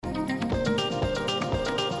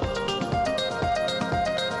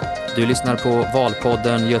Du lyssnar på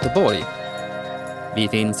Valpodden Göteborg. Vi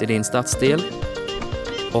finns i din stadsdel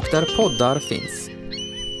och där poddar finns.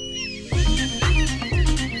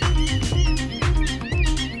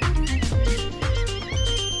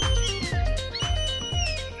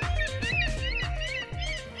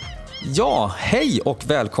 Ja, hej och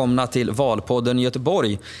välkomna till Valpodden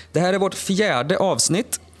Göteborg. Det här är vårt 4:e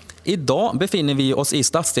avsnitt. Idag befinner vi oss i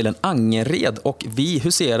stadsdelen Angered och vi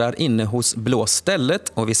huserar inne hos Blå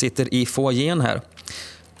stället och vi sitter i foajén här.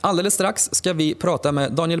 Alldeles strax ska vi prata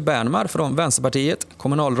med Daniel Bernmar från Vänsterpartiet,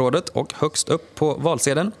 kommunalrådet och högst upp på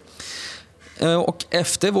valsedeln. Och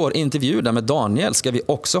efter vår intervju där med Daniel ska vi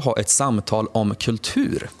också ha ett samtal om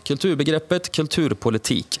kultur. Kulturbegreppet,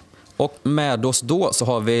 kulturpolitik. Och med oss då så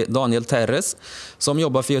har vi Daniel Terres som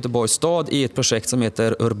jobbar för Göteborgs stad i ett projekt som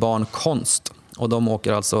heter Urban konst. Och de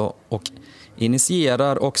åker alltså och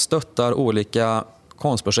initierar och stöttar olika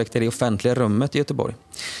konstprojekt i det offentliga rummet i Göteborg.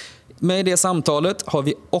 Med i det samtalet har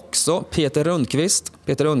vi också Peter Rundqvist.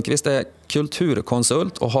 Peter Rundqvist är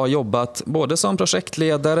kulturkonsult och har jobbat både som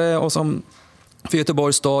projektledare och som för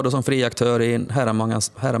Göteborgs stad och som fri aktör i en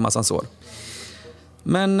herramassans år.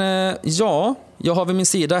 Men ja, jag har vid min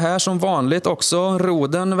sida här som vanligt också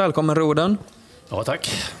Roden. Välkommen Roden. Ja,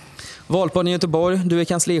 tack. Valpodden i Göteborg, du är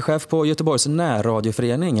kanslichef på Göteborgs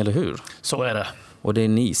närradioförening, eller hur? Så är det. Och det är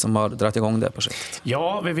ni som har dragit igång det här projektet.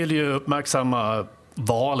 Ja, vi vill ju uppmärksamma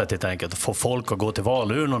valet helt enkelt. Få folk att gå till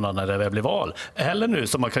valurnorna när det väl blir val. Eller nu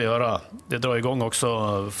som man kan göra, det drar igång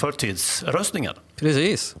också förtidsröstningen.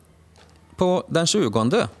 Precis. På den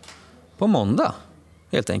 20, på måndag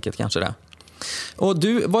helt enkelt kanske det. Och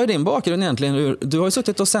du, vad är din bakgrund egentligen? Du har ju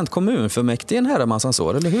suttit och sänt kommunfullmäktige en herramassans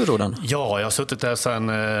år, eller hur Roden? Ja, jag har suttit där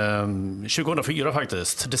sedan 2004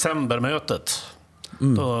 faktiskt, decembermötet.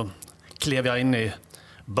 Då klev jag in i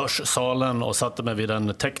börssalen och satte mig vid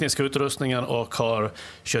den tekniska utrustningen och har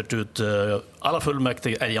kört ut alla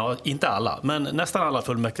fullmäktige, ja inte alla, men nästan alla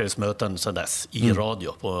fullmäktigesmöten sedan dess i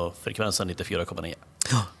radio på frekvensen 94,9.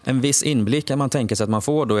 En viss inblick kan man tänka sig att man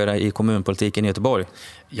får då i kommunpolitiken i Göteborg.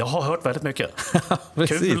 Jag har hört väldigt mycket.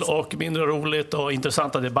 Kul och mindre roligt och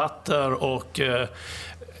intressanta debatter och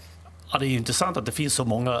ja, det är intressant att det finns så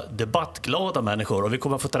många debattglada människor och vi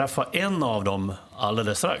kommer att få träffa en av dem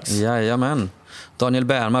alldeles strax. Jajamän. Daniel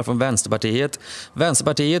Bernmar från Vänsterpartiet.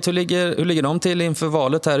 Vänsterpartiet, hur ligger de till inför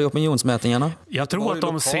valet här i opinionsmätningarna? Jag tror att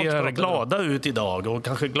de ser glada ut idag och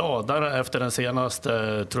kanske gladare efter den senaste,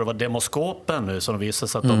 tror det var demoskopen nu som visar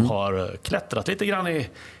sig att de har klättrat lite grann i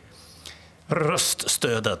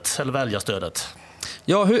röststödet eller väljarstödet.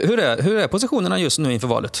 Ja, hur är positionerna just nu inför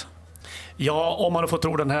valet? Ja, om man får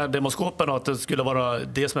tro den här demoskopen och att det skulle vara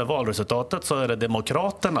det som är valresultatet så är det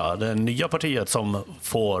Demokraterna, det nya partiet, som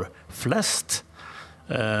får flest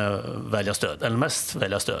väljarstöd, eller mest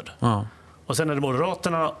väljarstöd. Ja. Och sen är det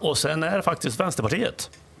Moderaterna och sen är det faktiskt Vänsterpartiet.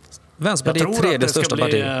 Vänsterpartiet är tredje största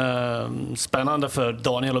parti. Jag tror att det ska bli spännande för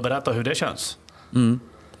Daniel att berätta hur det känns. Mm.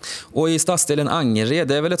 Och i stadsdelen Angered,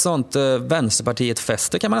 det är väl ett sånt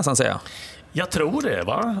Vänsterpartiet-fäste kan man nästan säga? Jag tror det,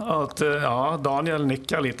 va? Att ja, Daniel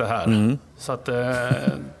nickar lite här. Så att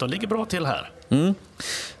de ligger bra till här.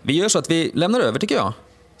 Vi gör så att vi lämnar över tycker jag.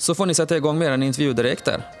 Så får ni sätta igång med en intervju direkt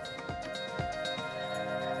där.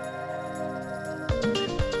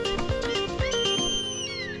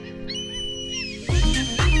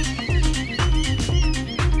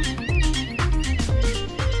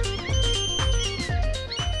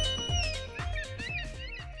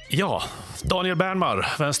 Ja, Daniel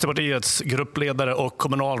Bernmar, Vänsterpartiets gruppledare och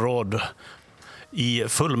kommunalråd i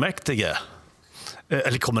fullmäktige.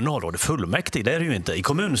 Eller kommunalråd, fullmäktige, det är det ju inte. I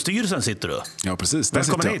kommunstyrelsen sitter du. Ja, precis.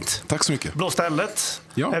 Välkommen hit. Tack så mycket. Blå stället.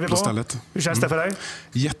 Ja, är vi Blå på? stället. Hur känns det för dig?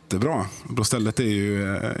 Jättebra. Blå stället är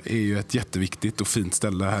ju ett jätteviktigt och fint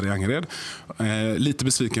ställe här i Angered. Lite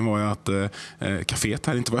besviken var jag att kaféet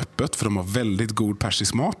här inte var öppet för de har väldigt god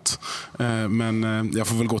persisk mat. Men jag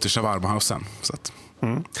får väl gå till Shawarma House sen. Så att.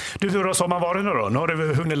 Du, hur har sommaren varit nu då? Nu har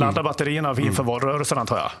du hunnit ladda batterierna inför valrörelsen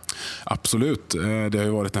antar jag. Absolut. Det har ju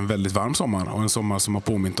varit en väldigt varm sommar och en sommar som har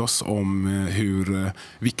påmint oss om hur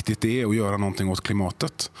viktigt det är att göra någonting åt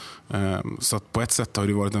klimatet. Så att på ett sätt har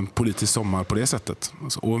det varit en politisk sommar på det sättet.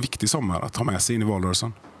 Och en viktig sommar att ha med sig in i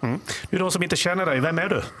valrörelsen. Du, de som inte känner dig, vem är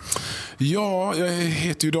du? Ja, jag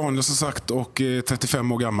heter ju Daniel som sagt och är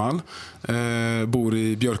 35 år gammal. Bor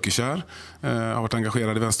i Björkekär. Har varit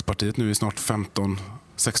engagerad i Vänsterpartiet nu i snart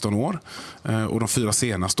 15-16 år. Och de 4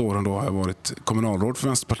 senaste åren då har jag varit kommunalråd för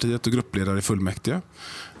Vänsterpartiet och gruppledare i fullmäktige.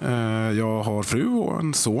 Jag har fru och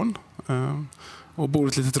en son och bor i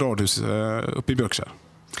ett litet radhus uppe i Björkekär.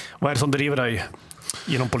 Vad är det som driver dig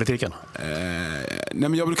inom politiken? Nej,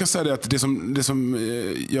 men jag brukar säga det att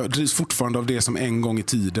jag drivs fortfarande av det som en gång i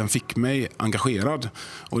tiden fick mig engagerad.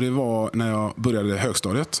 Och det var när jag började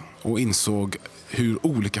högstadiet och insåg hur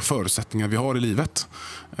olika förutsättningar vi har i livet.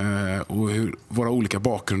 Och hur våra olika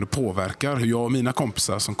bakgrunder påverkar. Hur jag och mina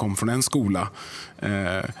kompisar som kom från en skola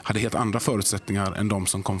hade helt andra förutsättningar än de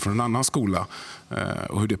som kom från en annan skola.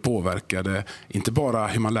 Och hur det påverkade inte bara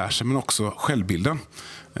hur man lär sig men också självbilden.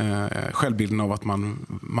 Självbilden av att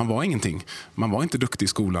man var ingenting. Man var inte duktig i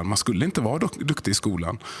skolan. Man skulle inte vara duktig i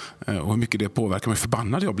skolan. Och hur mycket det påverkade mig.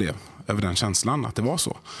 Förbannad jag blev över den känslan att det var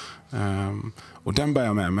så. Och den bär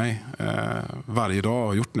jag med mig varje dag och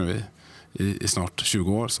har gjort nu i snart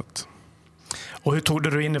 20 år. Så att. Och hur tog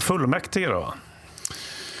du in i fullmäktige då?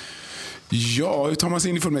 Ja, hur tar man sig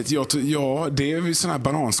in i fullmäktige? Ja, det är en sån här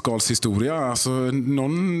bananskalshistoria. Alltså,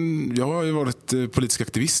 jag har ju varit politisk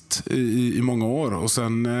aktivist i många år och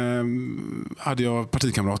sen hade jag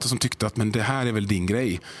partikamrater som tyckte att men det här är väl din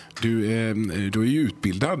grej. Du är ju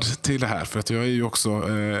utbildad till det här för att jag har ju också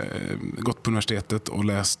gått på universitetet och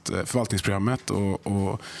läst förvaltningsprogrammet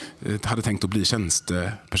och hade tänkt att bli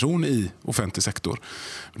tjänsteperson i offentlig sektor.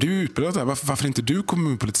 Du är utbildad där, varför inte du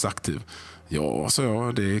kommunpolitiskt aktiv? Ja, så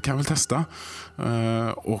ja, det kan jag väl testa.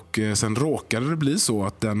 Och sen råkade det bli så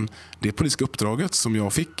att det politiska uppdraget som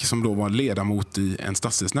jag fick, som då var ledamot i en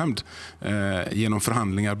stadsdelsnämnd, genom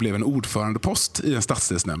förhandlingar blev en ordförandepost i en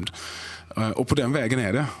stadsdelsnämnd. Och på den vägen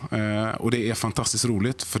är det. Och det är fantastiskt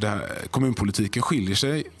roligt för kommunpolitiken skiljer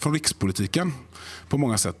sig från rikspolitiken på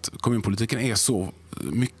många sätt. Kommunpolitiken är så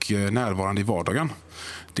mycket närvarande i vardagen.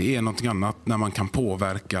 Det är någonting annat när man kan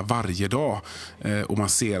påverka varje dag och man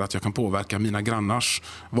ser att jag kan påverka mina grannars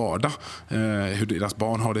vardag. Hur deras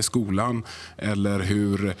barn har det i skolan eller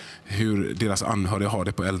hur deras anhöriga har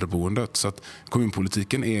det på äldreboendet. Så att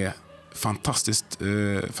kommunpolitiken är fantastiskt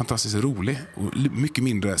rolig och mycket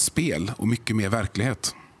mindre spel och mycket mer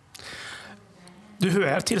verklighet. Hur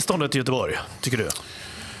är tillståndet i Göteborg, tycker du?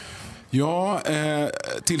 Ja,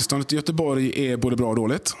 tillståndet i Göteborg är både bra och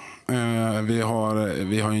dåligt. Vi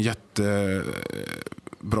har en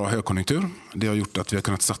jättebra högkonjunktur. Det har gjort att vi har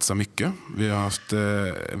kunnat satsa mycket. Vi har haft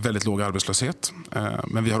väldigt låg arbetslöshet,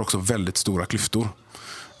 men vi har också väldigt stora klyftor.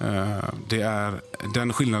 Det är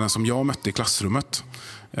den skillnaden som jag mötte i klassrummet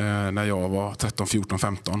när jag var 13, 14,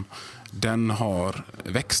 15. Den har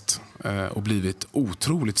växt och blivit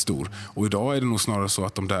otroligt stor. Och idag är det nog snarare så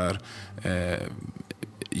att de där...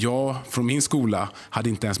 Jag från min skola hade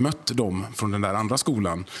inte ens mött dem från den där andra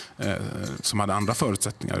skolan som hade andra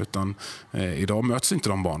förutsättningar. Utan idag möts inte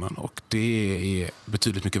de barnen och det är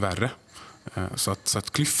betydligt mycket värre. Så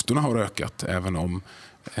att klyftorna har ökat även om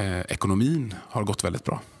ekonomin har gått väldigt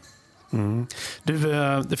bra. Mm.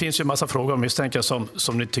 Det finns ju en massa frågor misstänker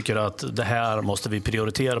som ni tycker att det här måste vi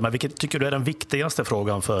prioritera. Men vilket tycker du är den viktigaste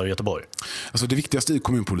frågan för Göteborg? Alltså det viktigaste i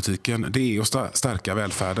kommunpolitiken det är att stärka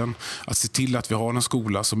välfärden. Att se till att vi har en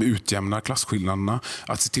skola som utjämnar klasskillnaderna.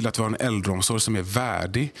 Att se till att vi har en äldreomsorg som är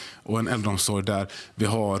värdig och en äldreomsorg där vi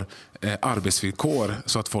har arbetsvillkor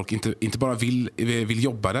så att folk inte bara vill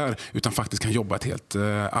jobba där utan faktiskt kan jobba ett helt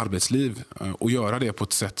arbetsliv och göra det på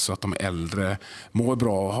ett sätt så att de äldre mår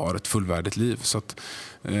bra och har ett fullvärdigt liv. Så att,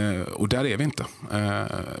 och där är vi inte.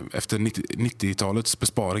 Efter 90-talets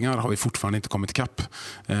besparingar har vi fortfarande inte kommit ikapp.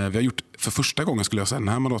 Vi har gjort för första gången skulle jag säga den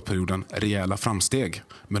här mandatperioden rejäla framsteg,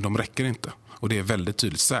 men de räcker inte. Och det är väldigt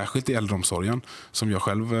tydligt, särskilt i äldreomsorgen som jag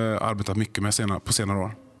själv arbetat mycket med på senare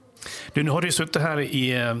år. Nu har du suttit här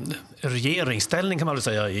i regeringsställning kan man väl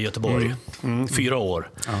säga i Göteborg. 4 år.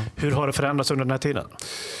 Ja. Hur har det förändrats under den här tiden?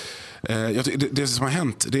 Det som har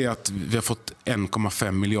hänt det är att vi har fått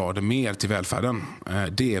 1,5 miljarder mer till välfärden.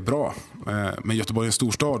 Det är bra. Men Göteborg är en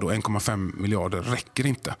stor stad och 1,5 miljarder räcker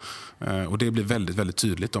inte. Och det blir väldigt, väldigt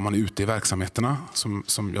tydligt om man är ute i verksamheterna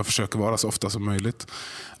som jag försöker vara så ofta som möjligt.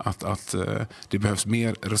 Att det behövs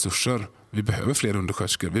mer resurser. Vi behöver fler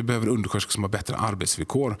undersköterskor. Vi behöver undersköterskor som har bättre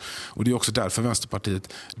arbetsvillkor. Och det är också därför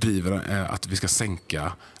Vänsterpartiet driver att vi ska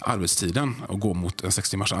sänka arbetstiden och gå mot en 6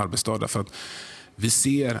 timmars arbetsdag. Därför att vi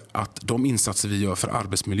ser att de insatser vi gör för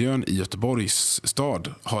arbetsmiljön i Göteborgs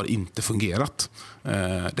stad har inte fungerat.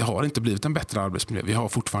 Det har inte blivit en bättre arbetsmiljö. Vi har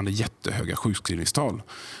fortfarande jättehöga sjukskrivningstal.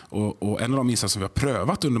 Och en av de insatser vi har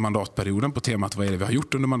prövat under mandatperioden på temat vad är det vi har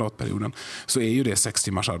gjort under mandatperioden så är ju det 6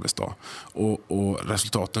 timmars arbetsdag. Och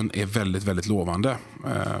resultaten är väldigt, väldigt lovande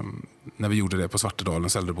när vi gjorde det på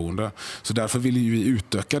Svartedalens äldreboende. Så därför vill vi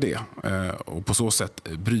utöka det och på så sätt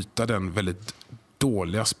bryta den väldigt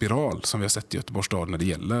dåliga spiral som vi har sett i Göteborgs stad när det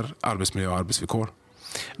gäller arbetsmiljö och arbetsvillkor.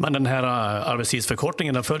 Men den här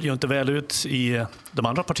arbetstidsförkortningen, den följer ju inte väl ut i de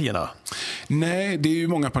andra partierna. Nej, det är ju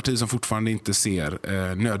många partier som fortfarande inte ser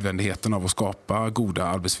nödvändigheten av att skapa goda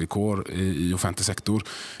arbetsvillkor i offentlig sektor.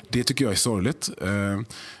 Det tycker jag är sorgligt.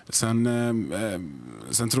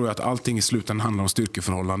 Sen tror jag att allting i slutändan handlar om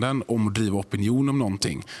styrkeförhållanden, om att driva opinion om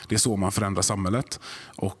någonting. Det är så man förändrar samhället.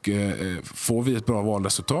 Och får vi ett bra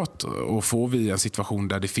valresultat och får vi en situation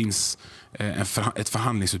där det finns ett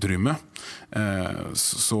förhandlingsutrymme,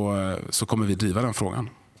 så kommer vi driva den frågan.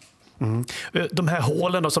 Mm. De här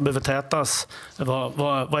hålen då som behöver tätas,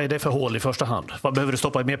 vad är det för hål i första hand? Vad behöver du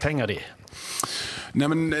stoppa mer pengar i? Nej,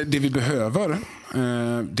 men det vi behöver,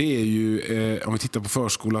 det är ju, om vi tittar på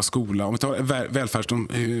förskola, skola, om vi tar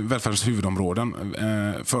välfärdens huvudområden,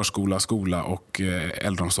 förskola, skola och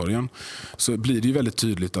äldreomsorgen, så blir det ju väldigt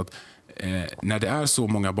tydligt att när det är så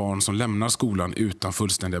många barn som lämnar skolan utan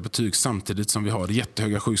fullständiga betyg, samtidigt som vi har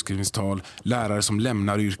jättehöga sjukskrivningstal, lärare som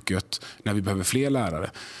lämnar yrket när vi behöver fler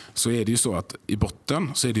lärare, så är det ju så att i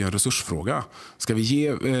botten så är det en resursfråga. Ska vi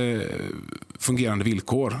ge fungerande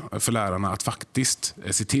villkor för lärarna att faktiskt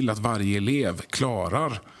se till att varje elev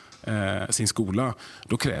klarar sin skola,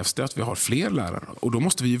 då krävs det att vi har fler lärare. Och då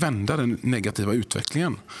måste vi vända den negativa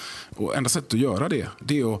utvecklingen. Och enda sättet att göra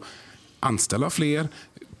det är att anställa fler,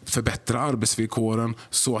 förbättra arbetsvillkoren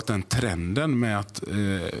så att den trenden med att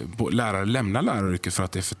lärare lämnar läraryrket för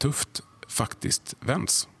att det är för tufft faktiskt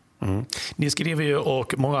vänds. Mm. Ni skriver ju,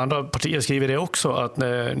 och många andra partier skriver det också, att ni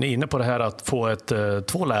är inne på det här att få ett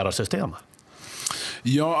tvålärarsystem.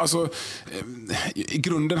 Ja, alltså i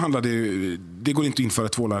grunden handlar det går inte att införa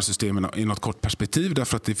ett tvålärarsystem i något kort perspektiv,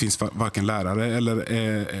 därför att det finns varken lärare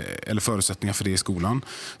eller förutsättningar för det i skolan.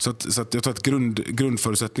 Så att jag tror att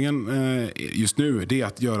grundförutsättningen just nu, det är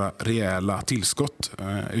att göra rejäla tillskott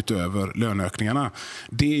utöver löneökningarna.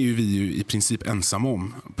 Det är ju vi ju i princip ensamma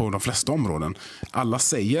om på de flesta områden. Alla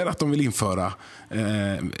säger att de vill införa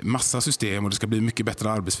massa system och det ska bli mycket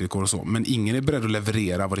bättre arbetsvillkor och så, men ingen är beredd att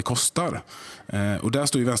leverera vad det kostar. Och där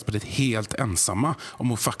står ju Vänsterpartiet helt ensamma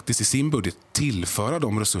om att faktiskt i sin budget tillföra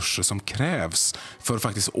de resurser som krävs för att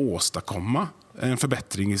faktiskt åstadkomma en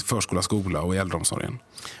förbättring i förskola, skola och i äldreomsorgen.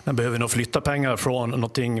 Men behöver vi nog flytta pengar från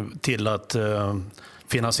någonting till att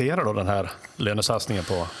finansiera då den här lönesatsningen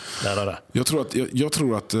på lärare? Jag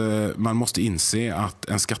tror att man måste inse att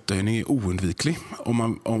en skattehöjning är oundviklig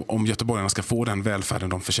om göteborgarna ska få den välfärden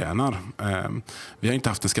de förtjänar. Vi har inte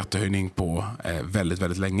haft en skattehöjning på väldigt,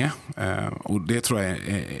 väldigt länge. Och det tror jag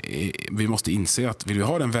vi måste inse, att vill vi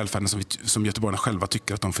ha den välfärden som göteborgarna själva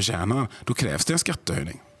tycker att de förtjänar, då krävs det en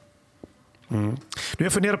skattehöjning. Mm.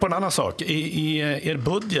 Jag funderar på en annan sak. I er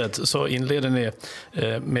budget så inleder ni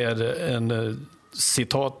med en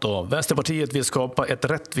citat då. Vänsterpartiet vill skapa ett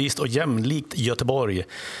rättvist och jämlikt Göteborg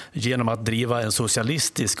genom att driva en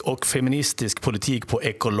socialistisk och feministisk politik på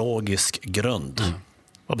ekologisk grund. Mm.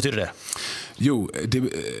 Vad betyder det? Jo,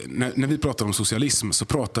 när vi pratar om socialism så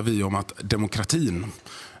pratar vi om att demokratin,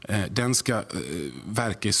 den ska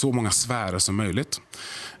verka i så många sfärer som möjligt.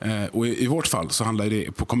 Och i vårt fall så handlar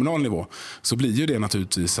det på kommunal nivå, så blir ju det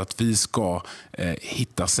naturligtvis att vi ska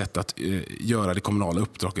hitta sätt att göra det kommunala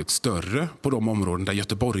uppdraget större på de områden där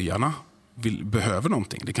göteborgarna behöver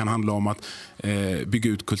någonting. Det kan handla om att bygga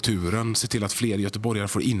ut kulturen, se till att fler göteborgare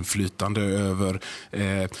får inflytande över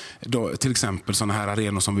till exempel sådana här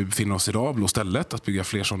arenor som vi befinner oss idag, Blå stället, att bygga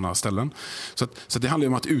fler sådana ställen. Så det handlar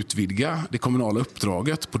om att utvidga det kommunala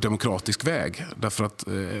uppdraget på demokratisk väg, därför att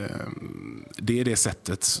det är det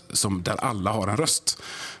sättet där alla har en röst.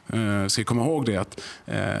 Ska komma ihåg det att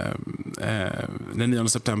den 9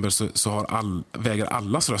 september så väger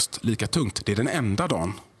allas röst lika tungt. Det är den enda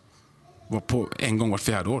dagen på en gång vart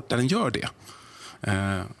 4:e år där den gör det.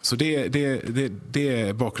 Så det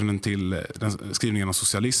är bakgrunden till den skrivningen om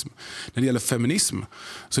socialism. När det gäller feminism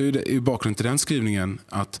så är bakgrunden till den skrivningen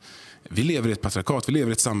att vi lever i ett patriarkat, vi lever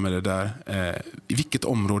i ett samhälle där i vilket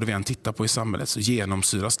område vi än tittar på i samhället så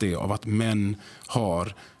genomsyras det av att män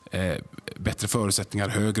har bättre förutsättningar,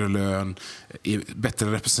 högre lön, är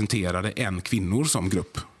bättre representerade än kvinnor som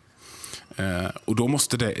grupp. Och då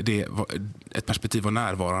måste ett perspektiv vara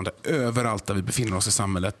närvarande överallt där vi befinner oss i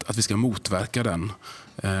samhället, att vi ska motverka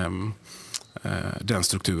den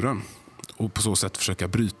strukturen och på så sätt försöka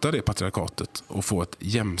bryta det patriarkatet och få ett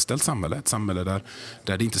jämställt samhälle, ett samhälle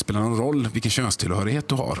där det inte spelar någon roll vilken könstillhörighet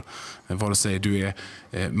du har, vare sig du är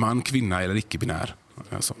man, kvinna eller icke-binär.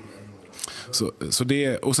 Så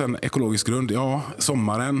det, och sen ekologisk grund, ja,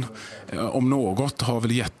 sommaren om något har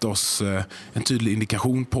väl gett oss en tydlig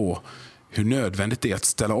indikation på hur nödvändigt det är att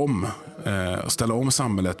ställa om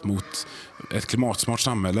samhället mot ett klimatsmart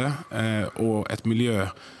samhälle och ett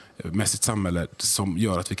med sitt samhälle som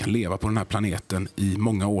gör att vi kan leva på den här planeten i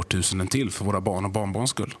många årtusenden till för våra barn och barnbarns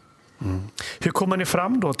skull. Hur kommer ni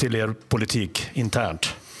fram då till er politik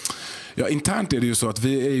internt? Ja, internt är det ju så att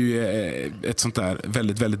vi är ju ett sånt där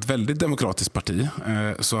väldigt demokratiskt parti.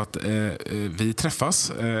 Så att vi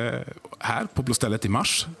träffas här på Blå stället i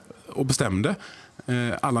mars och bestämde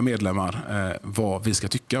alla medlemmar vad vi ska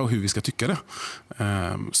tycka och hur vi ska tycka det.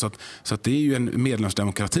 Så att det är ju en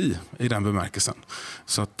medlemsdemokrati i den bemärkelsen.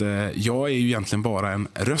 Så att jag är ju egentligen bara en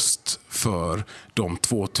röst för de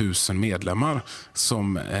 2000 medlemmar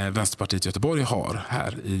som Vänsterpartiet Göteborg har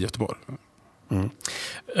här i Göteborg.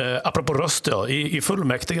 Apropå röst, ja. I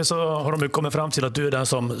fullmäktige så har de ju kommit fram till att du är den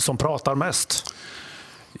som pratar mest.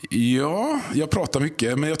 Ja, jag pratar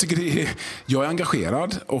mycket, men jag är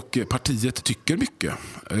engagerad och partiet tycker mycket.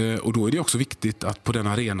 Och då är det också viktigt att på den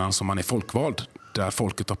arenan som man är folkvald, där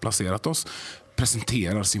folket har placerat oss,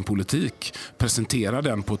 presenterar sin politik. Presenterar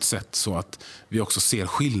den på ett sätt så att vi också ser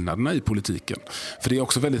skillnaderna i politiken. För det är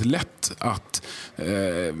också väldigt lätt att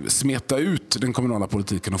smeta ut den kommunala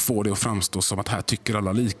politiken och få det att framstå som att här tycker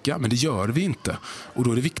alla lika. Men det gör vi inte. Och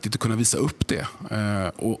då är det viktigt att kunna visa upp det.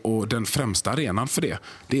 Och den främsta arenan för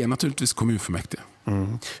det är naturligtvis kommunfullmäktige.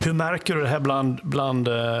 Hur märker du det här bland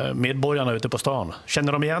medborgarna ute på stan?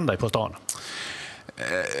 Känner de igen dig på stan?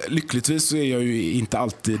 Lyckligtvis så är jag ju inte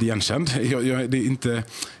alltid igenkänd.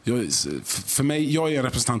 För mig, jag är en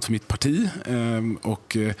representant för mitt parti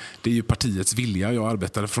och det är ju partiets vilja jag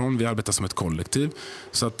arbetar ifrån. Vi arbetar som ett kollektiv.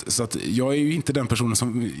 Så att jag är ju inte den personen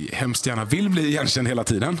som hemskt gärna vill bli igenkänd hela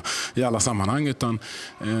tiden i alla sammanhang, utan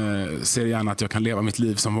ser gärna att jag kan leva mitt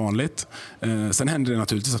liv som vanligt. Sen händer det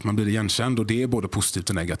naturligtvis att man blir igenkänd, och det är både positivt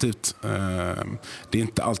och negativt. Det är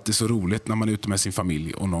inte alltid så roligt när man är ute med sin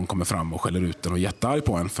familj och någon kommer fram och skäller ut den och är jättearg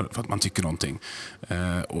på en för att man tycker någonting.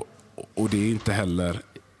 Och det är inte heller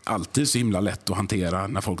alltid så himla lätt att hantera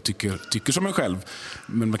när folk tycker som en själv,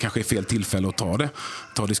 men det kanske är fel tillfälle att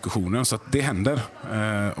ta diskussionen, så att det händer.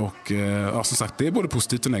 Och som sagt, det är både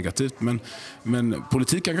positivt och negativt, men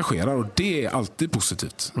politik engagerar, och det är alltid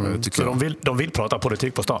positivt. Så de vill prata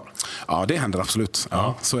politik på stan? Ja, det händer absolut.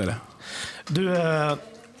 Ja, så är det. Du,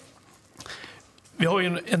 vi har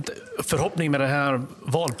ju en förhoppning med den här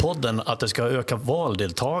valpodden att det ska öka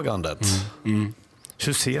valdeltagandet.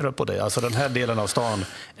 Hur ser du på det? Alltså den här delen av stan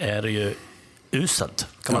är ju uselt,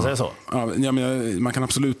 kan man säga så? Ja, men man kan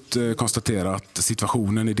absolut konstatera att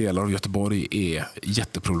situationen i delar av Göteborg är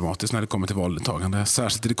jätteproblematisk när det kommer till valdeltagande.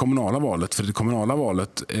 Särskilt i det kommunala valet. För i det kommunala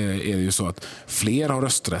valet är det ju så att fler har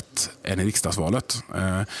rösträtt än i riksdagsvalet.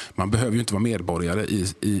 Man behöver ju inte vara medborgare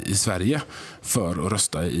i Sverige för att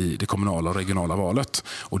rösta i det kommunala och regionala valet.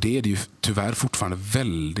 Och det är det ju tyvärr fortfarande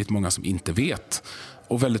väldigt många som inte vet.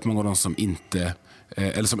 Och väldigt många av de som inte,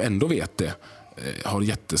 eller som ändå vet det, har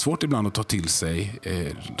jättesvårt ibland att ta till sig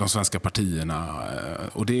de svenska partierna.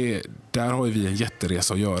 Och där har vi en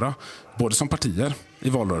jätteresa att göra, både som partier i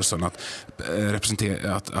valrörelsen, att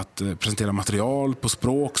presentera material på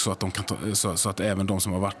språk så att, så att även de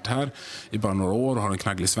som har varit här i bara några år och har en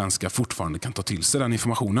knagglig svenska fortfarande kan ta till sig den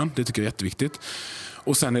informationen. Det tycker jag är jätteviktigt.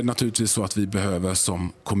 Och sen är det naturligtvis så att vi behöver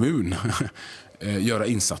som kommun göra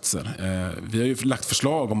insatser. Vi har ju lagt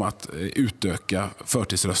förslag om att utöka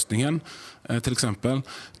förtidsröstningen till exempel.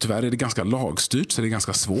 Tyvärr är det ganska lagstyrt, så det är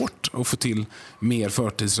ganska svårt att få till mer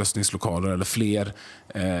förtidsröstningslokaler eller fler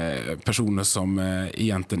personer som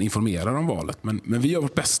egentligen informerar om valet. Men vi gör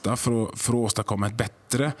vårt bästa för att åstadkomma ett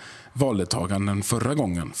bättre valdeltagande än förra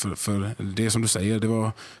gången. För det är som du säger, det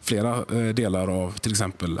var flera delar av till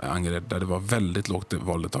exempel Angered där det var väldigt lågt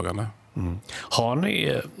valdeltagande. Har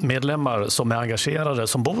ni medlemmar som är engagerade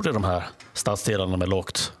som bor i de här stadsdelarna med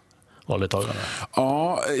lågt valdeltagande?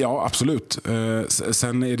 Ja, absolut.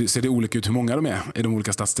 Sen ser det olika ut hur många de är i de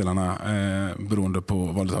olika stadsdelarna beroende på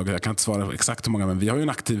valdeltagande. Jag kan inte svara exakt hur många, men vi har ju en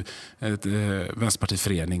aktiv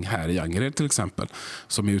vänsterpartiförening här i Angered till exempel,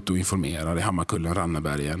 som är ute och informerar i Hammarkullen,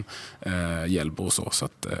 Rannebergen, Hjällbo och så. Så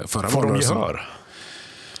att förra får de gehör?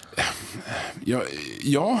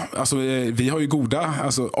 Ja, alltså vi har ju goda,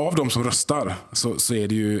 alltså av de som röstar så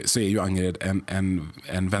är ju Angered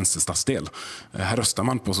en vänsterstadsdel. Här röstar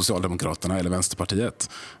man på Socialdemokraterna eller Vänsterpartiet.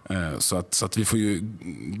 Så att vi får ju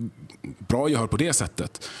bra gehör på det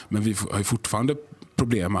sättet, men vi har ju fortfarande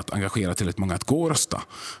problem att engagera tillräckligt många att gå och rösta.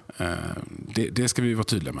 Det ska vi vara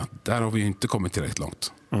tydliga med. Där har vi ju inte kommit tillräckligt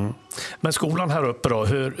långt. Men skolan här uppe då,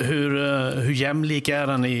 hur jämlik är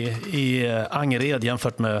den i Angered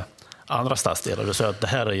jämfört med andra stadsdelar? Du säger att det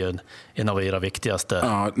här är ju en av era viktigaste.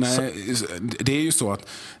 Ja, nej, det är ju så att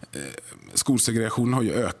skolsegregationen har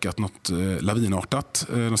ju ökat något lavinartat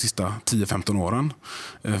de sista 10-15 åren.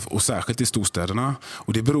 Och särskilt i storstäderna.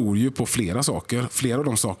 Och det beror ju på flera saker. Flera av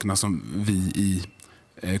de sakerna som vi i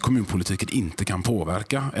kommunpolitiken inte kan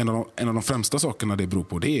påverka. En av de främsta sakerna det beror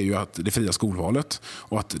på, det är ju att det fria skolvalet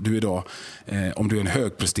och att du idag, om du är en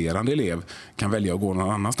högpresterande elev, kan välja att gå någon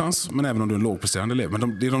annanstans, men även om du är en lågpresterande elev.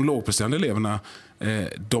 Men det är de lågpresterande eleverna,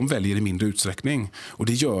 de väljer i mindre utsträckning. Och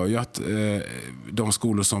det gör ju att de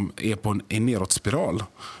skolor som är på en nedåtspiral,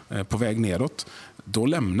 på väg nedåt, då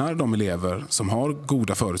lämnar de elever som har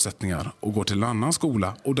goda förutsättningar och går till en annan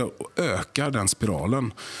skola, och då ökar den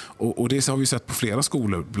spiralen. Och det har vi sett på flera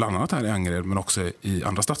skolor, bland annat här i Angered men också i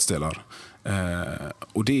andra stadsdelar.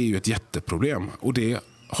 Och det är ju ett jätteproblem, och det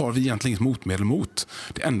har vi egentligen inget motmedel mot.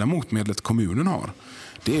 Det enda motmedlet kommunen har,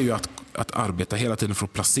 det är ju att arbeta hela tiden för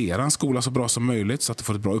att placera en skola så bra som möjligt så att det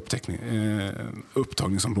får ett bra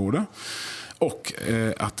upptagningsområde. Och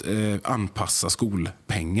att anpassa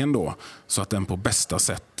skolpengen då, så att den på bästa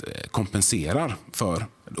sätt kompenserar för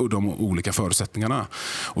de olika förutsättningarna.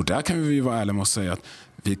 Och där kan vi vara ärliga med att säga att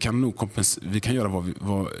vi kan göra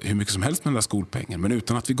hur mycket som helst med den där skolpengen, men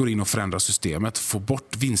utan att vi går in och förändrar systemet, få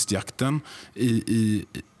bort vinstjakten i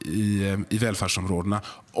välfärdsområdena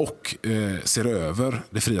och ser över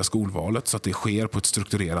det fria skolvalet så att det sker på ett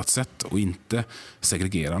strukturerat sätt och inte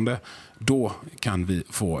segregerande. Då kan vi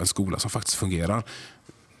få en skola som faktiskt fungerar.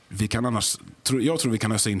 Jag tror vi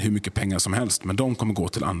kan ösa in hur mycket pengar som helst, men de kommer gå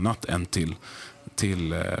till annat än till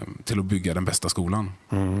att bygga den bästa skolan.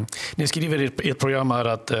 Mm. Ni skriver i ett program här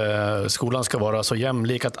att skolan ska vara så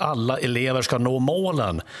jämlik att alla elever ska nå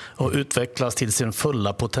målen och utvecklas till sin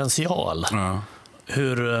fulla potential. Ja.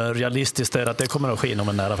 Hur realistiskt är det att det kommer att ske inom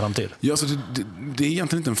en nära framtid? Ja, alltså det är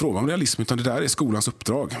egentligen inte en fråga om realism, utan det där är skolans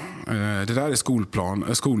uppdrag. Det där är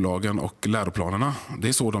skollagen och läroplanerna. Det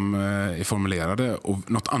är så de är formulerade.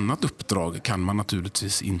 Och något annat uppdrag kan man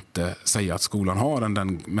naturligtvis inte säga att skolan har än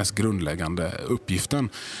den mest grundläggande uppgiften.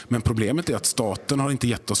 Men problemet är att staten har inte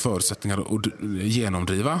gett oss förutsättningar att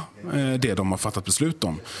genomdriva det de har fattat beslut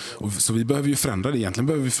om. Så vi behöver ju förändra det. Egentligen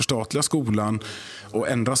behöver vi förstatliga skolan och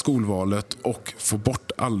ändra skolvalet och få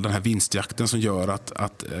bort all den här vinstjakten som gör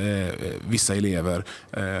att vissa elever,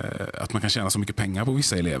 att man kan tjäna så mycket pengar på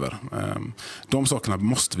vissa elever. De sakerna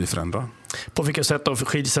måste vi förändra. På vilket sätt då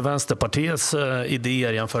skiljer sig Vänsterpartiets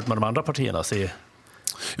idéer jämfört med de andra partiernas?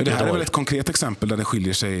 Ja, det här är väl ett konkret exempel där det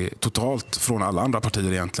skiljer sig totalt från alla andra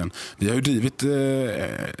partier egentligen. Vi har ju drivit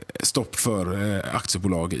stopp för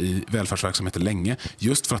aktiebolag i välfärdsverksamheter länge,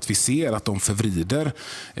 just för att vi ser att de förvrider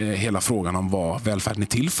hela frågan om vad välfärden är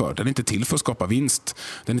till för. Den är inte till för att skapa vinst.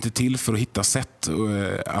 Den är inte till för att hitta sätt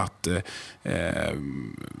att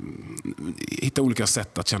hitta olika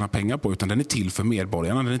sätt att tjäna pengar på, utan den är till för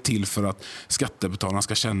medborgarna. Den är till för att skattebetalarna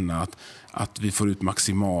ska känna att vi får ut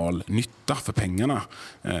maximal nytta för pengarna.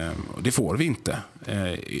 Det får vi inte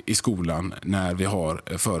i skolan när vi har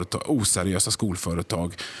oseriösa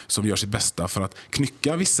skolföretag som gör sitt bästa för att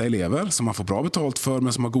knycka vissa elever som man får bra betalt för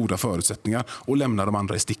men som har goda förutsättningar och lämna de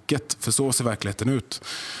andra i sticket. För så ser verkligheten ut.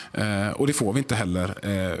 Och det får vi inte heller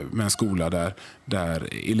med en skola där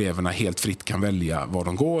eleverna helt fritt kan välja var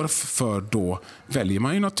de går, för då väljer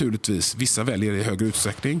man ju naturligtvis, vissa väljer i högre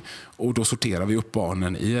utsträckning, och då sorterar vi upp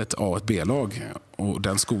barnen i ett A- och ett B-lag, och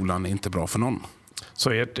den skolan är inte bra för någon. Så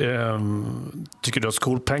tycker du att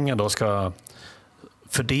skolpengen då ska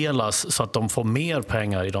fördelas så att de får mer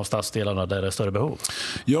pengar i de stadsdelarna där det är större behov?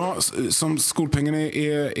 Ja, som skolpengen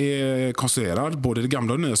är konstruerad, både i det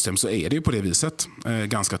gamla och det nya systemet, så är det ju på det viset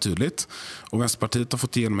ganska tydligt. Och Vänsterpartiet har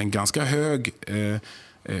fått igenom en ganska hög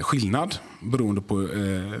skillnad beroende på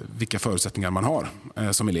vilka förutsättningar man har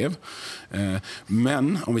som elev.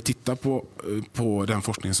 Men om vi tittar på den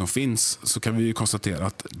forskning som finns, så kan vi ju konstatera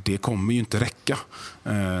att det kommer ju inte räcka.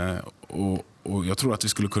 Och jag tror att vi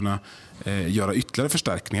skulle kunna göra ytterligare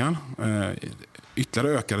förstärkningar,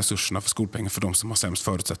 ytterligare öka resurserna för skolpengen för de som har sämst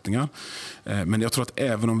förutsättningar. Men jag tror att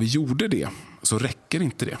även om vi gjorde det, så räcker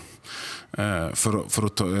inte det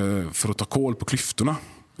för att ta koll på klyftorna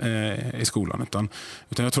i skolan, utan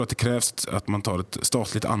jag tror att det krävs att man tar ett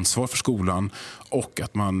statligt ansvar för skolan och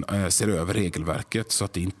att man ser över regelverket så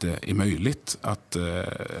att det inte är möjligt att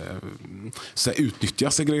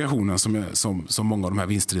utnyttja segregationen som många av de här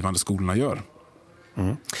vinstdrivande skolorna gör.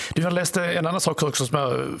 Mm. Jag läste en annan sak också som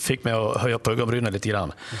jag fick mig att höja på ögonbrynen lite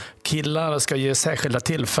grann. Killar ska ge särskilda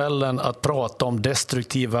tillfällen att prata om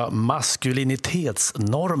destruktiva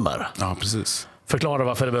maskulinitetsnormer. Ja, precis. Förklara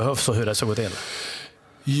varför det behövs och hur det ska gå till.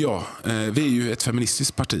 Ja, vi är ju ett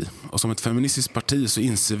feministiskt parti. Och som ett feministiskt parti så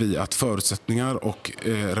inser vi att förutsättningar och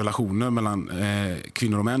relationer mellan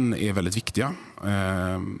kvinnor och män är väldigt viktiga.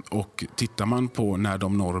 Och tittar man på när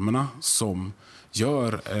de normerna som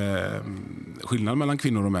gör skillnad mellan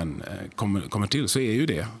kvinnor och män kommer till, så är ju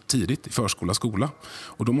det tidigt i förskola och skola.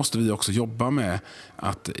 Och då måste vi också jobba med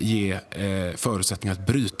att ge förutsättningar att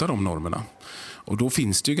bryta de normerna. Och då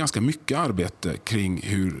finns det ju ganska mycket arbete kring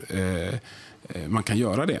hur man kan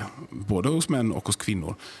göra det, både hos män och hos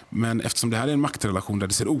kvinnor. Men eftersom det här är en maktrelation där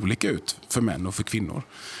det ser olika ut för män och för kvinnor,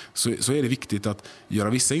 så är det viktigt att göra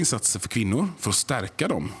vissa insatser för kvinnor för att stärka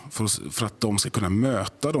dem, för att de ska kunna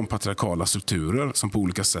möta de patriarkala strukturer som på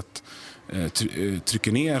olika sätt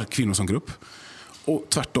trycker ner kvinnor som grupp. Och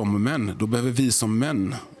tvärtom med män, då behöver vi som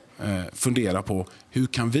män fundera på hur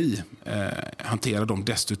kan vi hantera de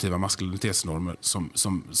destruktiva maskulinitetsnormer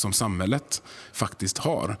som samhället faktiskt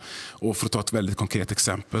har. Och för att ta ett väldigt konkret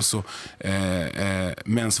exempel, så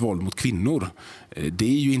mäns våld mot kvinnor, det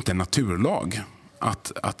är ju inte en naturlag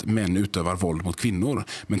att män utövar våld mot kvinnor.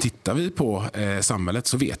 Men tittar vi på samhället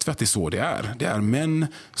så vet vi att det är så det är. Det är män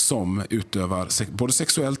som utövar både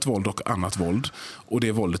sexuellt våld och annat våld. Och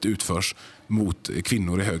det våldet utförs mot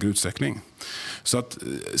kvinnor i högre utsträckning. Så att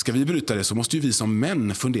ska vi bryta det så måste ju vi som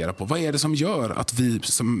män fundera på vad är det som gör att vi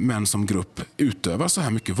som män som grupp utövar så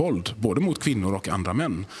här mycket våld. Både mot kvinnor och andra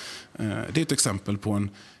män. Det är ett exempel på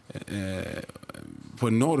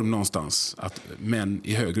en norm någonstans. Att män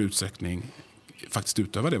i högre utsträckning faktiskt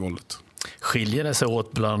utövar det våldet. Skiljer det sig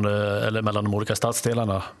åt mellan de olika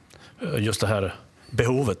stadsdelarna, just det här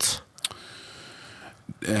behovet?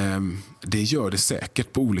 Det gör det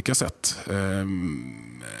säkert på olika sätt.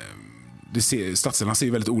 Stadsdelarna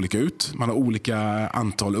ser väldigt olika ut. Man har olika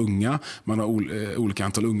antal unga. Man har olika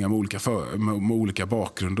antal unga med olika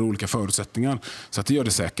bakgrunder och olika förutsättningar. Så att det gör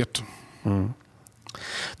det säkert. Mm.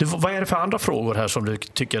 Vad är det för andra frågor här som du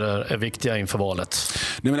tycker är viktiga inför valet?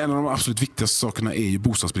 Nej, men en av de absolut viktigaste sakerna är ju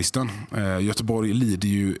bostadsbristen. Göteborg lider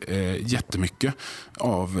ju jättemycket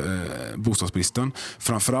av bostadsbristen.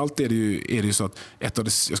 Framförallt är det ju så att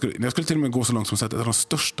jag skulle till och med gå så långt som att säga att ett av de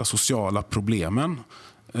största sociala problemen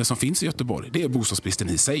som finns i Göteborg, det är bostadsbristen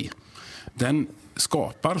i sig. Den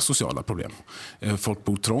skapar sociala problem. Folk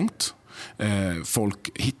bor trångt. Folk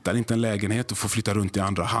hittar inte en lägenhet och får flytta runt i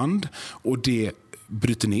andra hand. Och det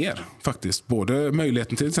bryter ner faktiskt både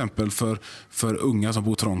möjligheten till exempel för unga som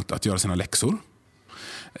bor trångt att göra sina läxor.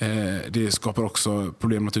 Det skapar också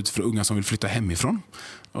problem naturligtvis för unga som vill flytta hemifrån.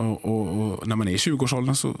 Och när man är i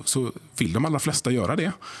 20-årsåldern så vill de allra flesta göra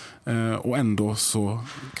det. Och ändå så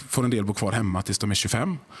får en del bo kvar hemma tills de är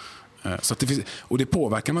 25. Så att det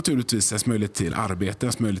påverkar naturligtvis ens möjlighet till arbete,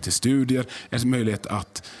 ens möjlighet till studier, ens möjlighet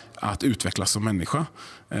att utvecklas som människa.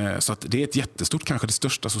 Så att det är ett jättestort, kanske det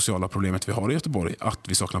största sociala problemet vi har i Göteborg, att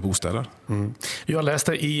vi saknar bostäder. Mm. Jag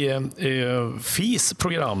läste i FIs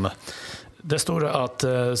program. Det står att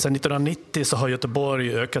sedan 1990 så har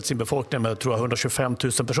Göteborg ökat sin befolkning med 125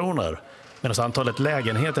 000 personer. Medan antalet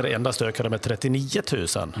lägenheter endast ökade med 39 000.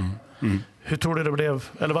 Hur tror du det blev,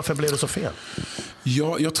 eller varför blev det så fel?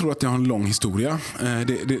 Ja, jag tror att det har en lång historia.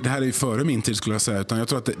 Det här är ju före min tid skulle jag säga. Utan jag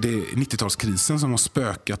tror att det är 90-talskrisen som har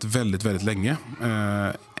spökat väldigt, väldigt länge.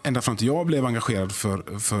 Ända fram till jag blev engagerad för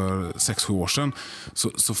 6-7 år sedan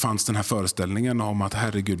så fanns den här föreställningen om att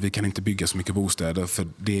herregud, vi kan inte bygga så mycket bostäder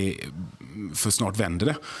för snart vänder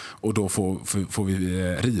det. Och då får vi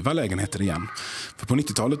riva lägenheter igen. För på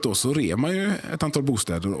 90-talet då så rev man ju ett antal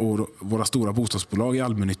bostäder och våra stora bostadsbolag i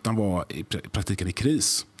allmännyttan var i praktiken i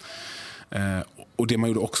kris. Och det man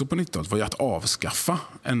gjorde också på 90-talet var ju att avskaffa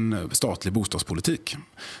en statlig bostadspolitik.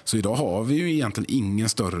 Så idag har vi ju egentligen ingen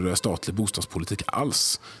större statlig bostadspolitik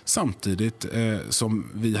alls. Samtidigt som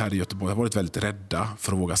vi här i Göteborg har varit väldigt rädda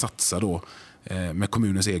för att våga satsa då med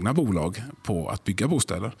kommunens egna bolag på att bygga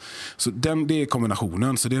bostäder. Så det är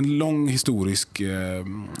kombinationen. Så det är en lång historisk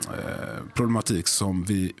problematik som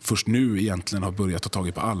vi först nu egentligen har börjat ta tag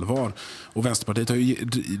i på allvar. Och Vänsterpartiet har ju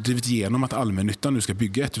drivit igenom att allmännyttan nu ska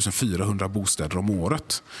bygga 1400 bostäder om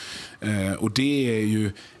året. Och det är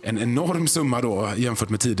ju en enorm summa då jämfört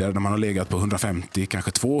med tidigare när man har legat på 150,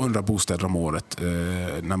 kanske 200 bostäder om året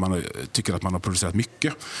när man tycker att man har producerat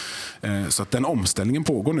mycket. Så att den omställningen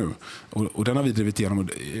pågår nu och den har vi drivit igenom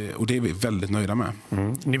och det är vi väldigt nöjda med.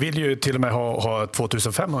 Mm. Ni vill ju till och med ha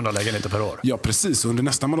 2500 lägenheter per år. Ja, precis. Under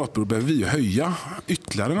nästa mandatperiod behöver vi höja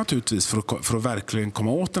ytterligare naturligtvis för att verkligen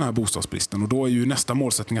komma åt den här bostadsbristen. Och då är ju nästa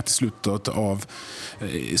målsättning att till slutet av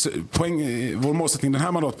vår målsättning den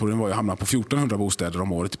här mandatperioden var att hamna på 1400 bostäder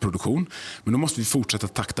om året i produktion. Men då måste vi fortsätta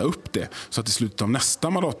takta upp det så att i slutet av nästa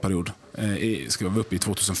mandatperiod ska vara uppe i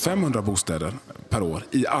 2500 bostäder per år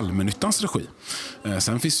i allmännyttans regi.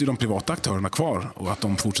 Sen finns ju de privata aktörerna kvar och att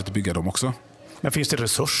de fortsätter bygga dem också. Men finns det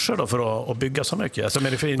resurser då för att bygga så mycket? Alltså,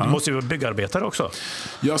 men det måste ju byggarbetare också.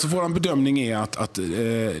 Ja, så vår bedömning är att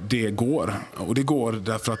det går. Och det går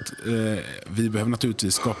därför att vi behöver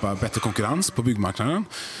naturligtvis skapa bättre konkurrens på byggmarknaden.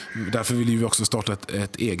 Därför vill vi också starta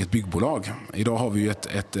ett eget byggbolag. Idag har vi ju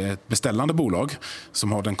ett beställande bolag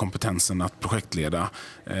som har den kompetensen att projektleda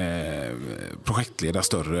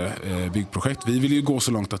större byggprojekt. Vi vill ju gå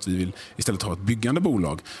så långt att vi vill istället ha ett byggande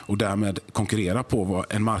bolag och därmed konkurrera på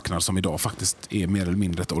en marknad som idag faktiskt är mer eller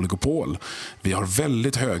mindre ett oligopol. Vi har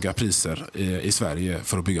väldigt höga priser i Sverige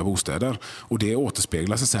för att bygga bostäder och det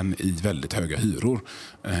återspeglar sig sen i väldigt höga hyror.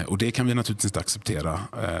 Och det kan vi naturligtvis inte acceptera.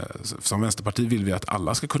 Som Vänsterparti vill vi att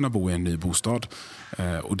alla ska kunna bo i en ny bostad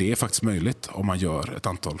och det är faktiskt möjligt om man gör ett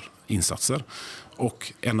antal insatser.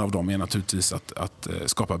 Och en av dem är naturligtvis att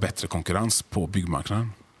skapa bättre konkurrens på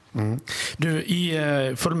byggmarknaden. Mm. Du,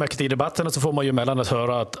 i fullmäktigedebatterna så får man ju emellanåt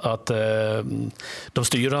höra att de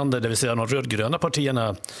styrande, det vill säga de rödgröna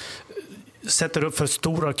partierna, sätter upp för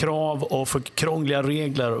stora krav och för krångliga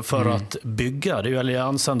regler för att bygga. Det är ju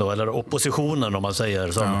alliansen då, eller oppositionen om man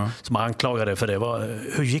säger, som anklagar det för det.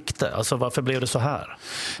 Hur gick det? Alltså, varför blev det så här?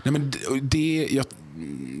 Nej, men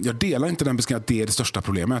jag delar inte den beskrivningen att det är det största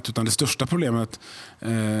problemet, utan det största problemet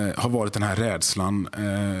har varit den här rädslan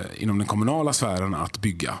inom den kommunala sfären att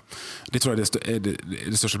bygga. Det tror jag är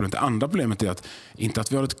det största problemet. Det andra problemet är att inte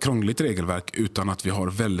att vi har ett krångligt regelverk utan att vi har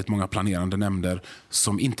väldigt många planerande nämnder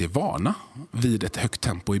som inte är vana vid ett högt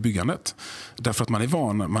tempo i byggandet. Därför att man är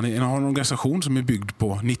van, man har en organisation som är byggd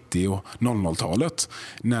på 90- och 00-talet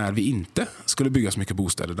när vi inte skulle bygga så mycket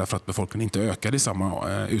bostäder därför att befolkningen inte ökade i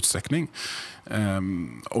samma utsträckning.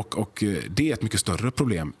 Och det är ett mycket större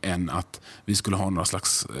problem än att vi skulle ha några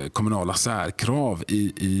slags kommunala särkrav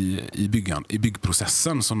i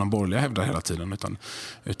byggprocessen som de borgerliga hävdar hela tiden.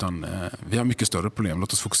 Utan vi har mycket större problem.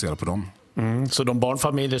 Låt oss fokusera på dem. Så de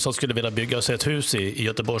barnfamiljer som skulle vilja bygga sig ett hus i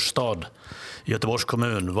Göteborgs stad, Göteborgs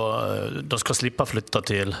kommun, de ska slippa flytta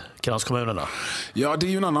till kranskommunerna? Ja, det är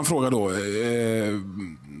ju en annan fråga då.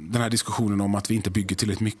 Den här diskussionen om att vi inte bygger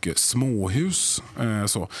tillräckligt mycket småhus.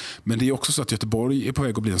 Men det är också så att Göteborg är på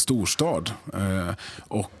väg att bli en storstad.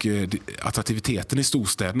 Och attraktiviteten i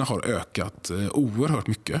storstäderna har ökat oerhört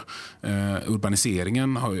mycket.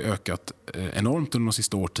 Urbaniseringen har ökat enormt under de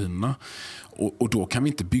sista årtiondena. Och då kan vi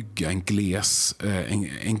inte bygga en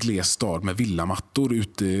gles stad med villamattor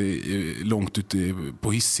långt ute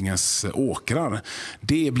på Hisingens åkrar.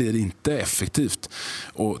 Det blir inte effektivt.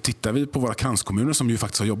 Och tittar vi på våra kranskommuner som ju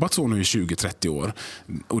faktiskt har jobbat så nu i 20-30 år,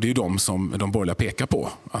 och det är ju de som de borgerliga pekar på,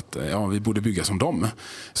 att vi borde bygga som dem,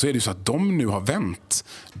 så är det ju så att de nu har vänt.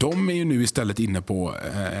 De är ju nu istället inne på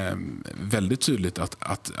väldigt tydligt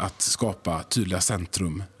att skapa tydliga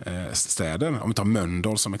centrumstäder. Om vi tar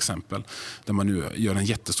Mölndal som exempel, där man nu gör en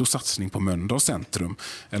jättestor satsning på Mölndals centrum.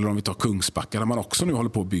 Eller om vi tar Kungsbacka där man också nu håller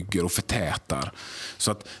på och bygger och förtätar.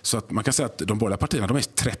 Så att man kan säga att de borgerliga partierna, de är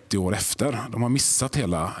 30 år efter. De har missat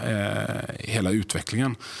hela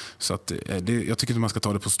utvecklingen. Så att jag tycker att man ska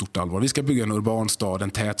ta det på stort allvar. Vi ska bygga en urban stad,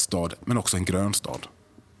 en tät stad, men också en grön stad.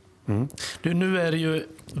 Nu är det ju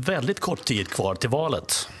väldigt kort tid kvar till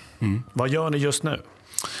valet. Vad gör ni just nu?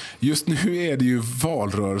 Just nu är det ju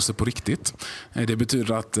valrörelse på riktigt. Det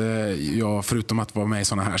betyder att jag, förutom att vara med i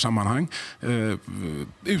sådana här sammanhang,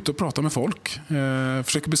 ute och prata med folk,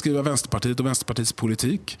 försöker beskriva Vänsterpartiet och Vänsterpartiets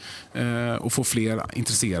politik och få fler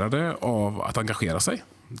intresserade av att engagera sig.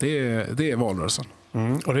 Det är valrörelsen.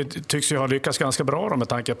 Och det tycks ju ha lyckats ganska bra då, med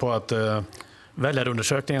tanke på att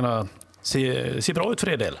väljarundersökningarna ser bra ut för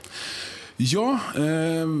er del. Ja,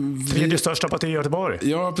 tredje största parti i Göteborg.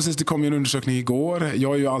 Ja, precis. Det kom ju en undersökning igår.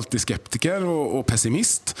 Jag är ju alltid skeptiker och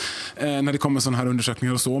pessimist när det kommer sådana här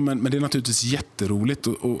undersökningar och så. Men det är naturligtvis jätteroligt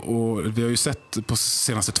och vi har ju sett på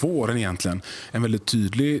senaste 2 åren egentligen en väldigt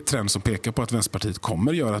tydlig trend som pekar på att Vänsterpartiet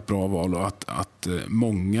kommer göra ett bra val och att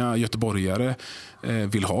många göteborgare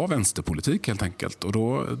vill ha vänsterpolitik helt enkelt. Och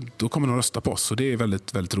då kommer de rösta på oss och det är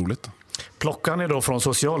väldigt, väldigt roligt. Plockar ni då från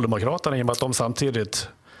Socialdemokraterna i och med att de samtidigt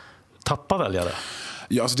tappar väljare?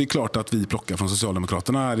 Ja, alltså det är klart att vi plockar från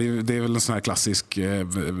Socialdemokraterna. Det är väl en sån här klassisk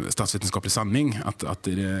statsvetenskaplig sanning att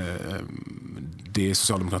det är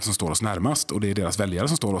Socialdemokraterna som står oss närmast och det är deras väljare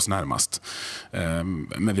som står oss närmast.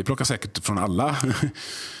 Men vi plockar säkert från alla,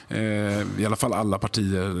 i alla fall alla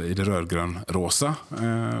partier i det rödgrön-rosa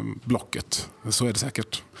blocket. Så är det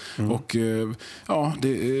säkert. Och ja,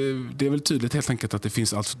 det är väl tydligt helt enkelt att det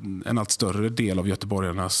finns en allt större del av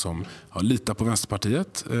göteborgarna som litar på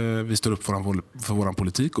Vänsterpartiet. Vi står upp för vår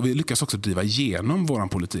politik och vi lyckas också driva igenom vår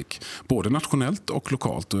politik, både nationellt och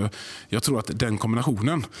lokalt. Och jag tror att den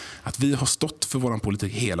kombinationen, att vi har stått för vår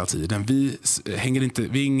politik hela tiden. Vi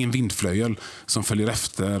är ingen vindflöjel som följer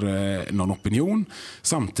efter någon opinion,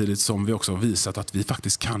 samtidigt som vi också har visat att vi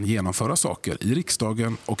faktiskt kan genomföra saker i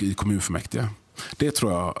riksdagen och i kommunfullmäktige. Det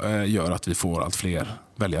tror jag gör att vi får allt fler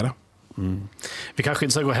väljare. Vi kanske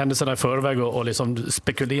inte ska gå händelserna i förväg och liksom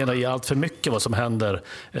spekulera i allt för mycket vad som händer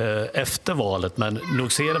efter valet, men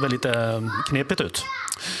nog ser det väl lite knepigt ut?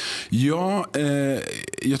 Ja,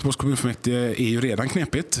 Göteborgs kommunfullmäktige är ju redan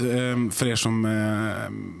knepigt. För er som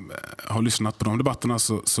har lyssnat på de debatterna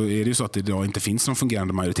så är det ju så att det idag inte finns någon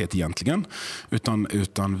fungerande majoritet egentligen,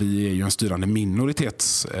 utan vi är ju en styrande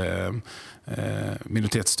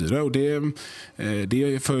minoritetsstyre och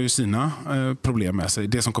det för ju sina problem med sig.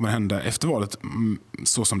 Det som kommer hända efter valet,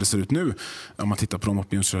 så som det ser ut nu, om man tittar på de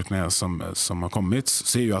opinionsundersökningar som har kommit,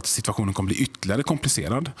 så är ju att situationen kommer bli ytterligare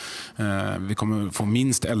komplicerad. Vi kommer få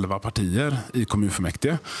minst 11 partier i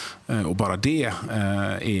kommunfullmäktige och bara det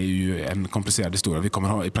är ju en komplicerad historia. Vi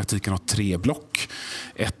kommer i praktiken ha 3 block.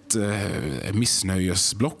 Ett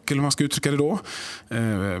missnöjesblock, eller vad man ska uttrycka det då,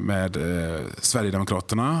 med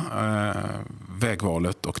Sverigedemokraterna,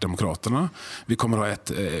 Vägvalet och Demokraterna. Vi kommer ha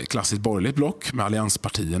ett klassiskt borgerligt block med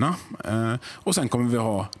allianspartierna. Och sen kommer vi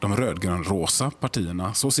ha de rödgrön-rosa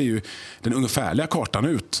partierna. Så ser ju den ungefärliga kartan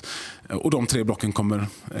ut. Och de 3 blocken kommer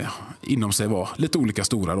inom sig vara lite olika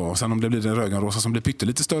stora då. Sen om det blir den rödgrön-rosa som blir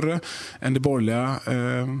pyttelite större än det borgerliga.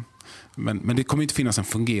 Men det kommer inte finnas en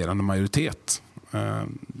fungerande majoritet.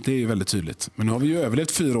 Det är ju väldigt tydligt. Men nu har vi ju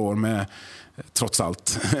överlevt 4 år med, trots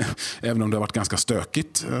allt, även om det har varit ganska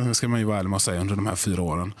stökigt, ska man ju vara ärlig med att säga, under de här 4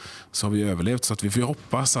 åren, så har vi överlevt. Så att vi får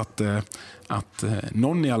hoppas att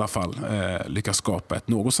någon i alla fall lyckas skapa ett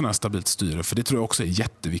något sån här stabilt styre. För det tror jag också är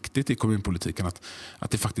jätteviktigt i kommunpolitiken,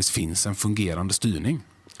 att det faktiskt finns en fungerande styrning.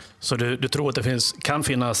 Så du tror att det kan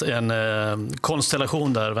finnas en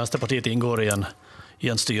konstellation där Vänsterpartiet ingår i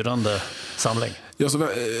en styrande samling? Ja, så,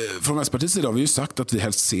 från Vänsterpartiets sida har vi ju sagt att vi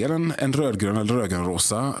helst ser en rödgrön eller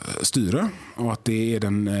rödgrön-rosa styre och att det är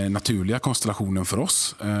den naturliga konstellationen för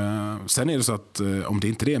oss. Sen är det så att om det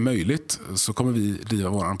inte är möjligt så kommer vi driva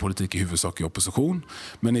vår politik i huvudsak i opposition,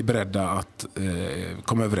 men är beredda att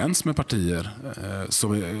komma överens med partier,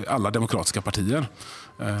 som alla demokratiska partier,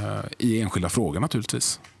 i enskilda frågor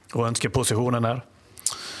naturligtvis. Och önskepositionen är?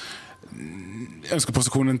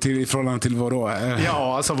 Önskepositionen i förhållande till vad då?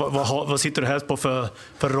 Ja, alltså vad sitter du helst på för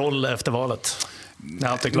roll efter valet?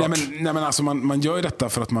 Allt är klart. Nej, men alltså man gör ju detta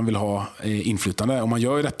för att man vill ha inflytande och man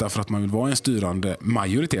gör ju detta för att man vill vara en styrande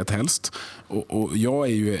majoritet helst. Och jag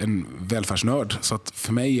är ju en välfärdsnörd, så att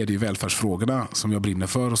för mig är det ju välfärdsfrågorna som jag brinner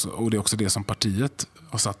för och det är också det som partiet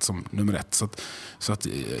har satt som nummer 1. Så att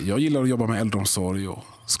jag gillar att jobba med äldreomsorg och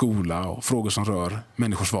skola och frågor som rör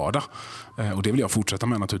människors vardag. Och det vill jag fortsätta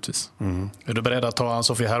med naturligtvis. Är du beredd att ta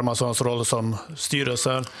Ann-Sofie Hermanssons roll som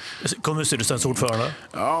kommunstyrelsens ordförande?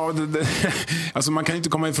 Ja, alltså man kan inte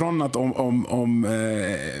komma ifrån att om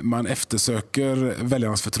man eftersöker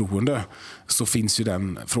väljarnas förtroende så finns ju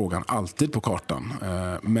den frågan alltid på kartan.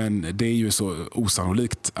 Men det är ju så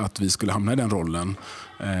osannolikt att vi skulle hamna i den rollen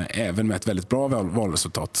även med ett väldigt bra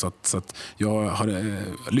valresultat. Så att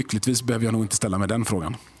lyckligtvis behöver jag nog inte ställa mig den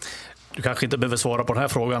frågan. Du kanske inte behöver svara på den här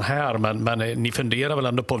frågan här, men ni funderar väl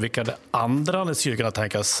ändå på vilka andra ni skulle kunna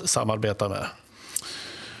tänkas samarbeta med?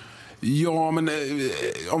 Ja, men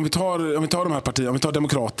om vi tar de här partierna, om vi tar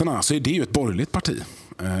Demokraterna, så är det ju ett borgerligt parti.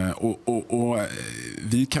 Och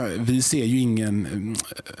vi ser ju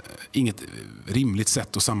inget rimligt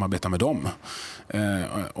sätt att samarbeta med dem.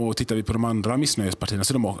 Och tittar vi på de andra missnöjespartierna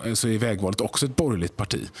så är Vägvalet också ett borgerligt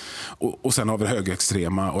parti. Och sen har vi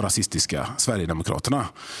högerextrema och rasistiska Sverigedemokraterna.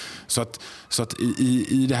 Så att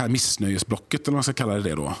i det här missnöjesblocket, eller vad man ska kalla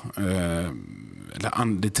det då,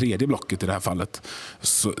 det tredje blocket i det här fallet,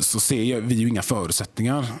 så ser vi ju inga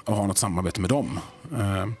förutsättningar att ha något samarbete med dem.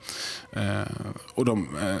 Och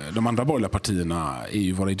de andra borgerliga partierna är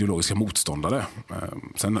ju våra ideologiska motståndare.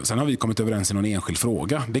 Sen har vi kommit överens i någon enskild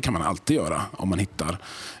fråga. Det kan man alltid göra om man hittar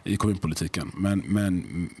i kommunpolitiken.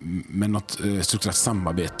 Men något strukturerat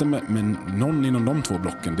samarbete med någon inom de 2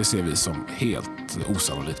 blocken, det ser vi som helt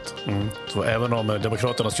osannolikt. Så även om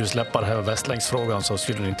Demokraterna skulle släppa det här västlängsfrågan så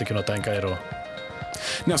skulle ni inte kunna tänka er att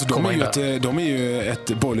Nej, alltså de är ju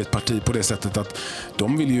ett borgerligt parti på det sättet att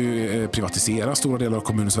de vill ju privatisera stora delar av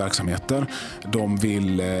kommunens verksamheter. De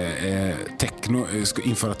vill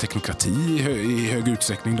införa teknokrati i hög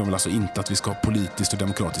utsträckning. De vill alltså inte att vi ska ha politiskt och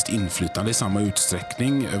demokratiskt inflytande i samma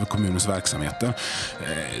utsträckning över kommunens verksamheter.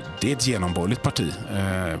 Det är ett genomborgerligt parti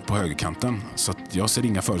på högerkanten, så att jag ser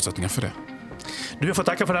inga förutsättningar för det. Du får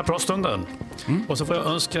tacka för den här pratstunden. Och så får jag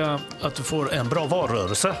önska att du får en bra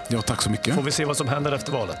valrörelse. Ja, tack så mycket. Får vi se vad som händer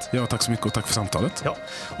efter valet. Ja, tack så mycket och tack för samtalet. Ja.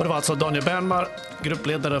 Och det var alltså Daniel Bernmar,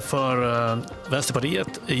 gruppledare för Vänsterpartiet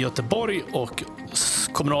i Göteborg och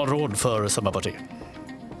kommunalråd för samma parti.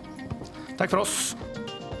 Tack för oss.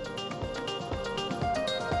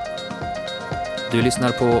 Du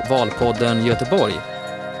lyssnar på Valpodden Göteborg.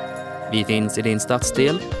 Vi finns i din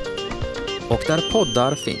stadsdel och där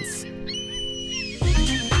poddar finns.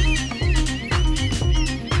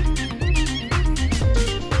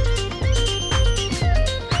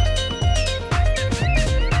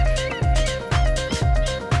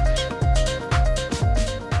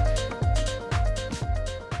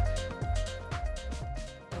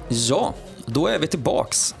 Ja, då är vi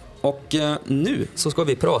tillbaks. Och nu så ska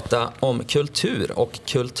vi prata om kultur och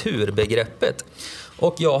kulturbegreppet.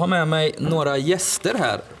 Och jag har med mig några gäster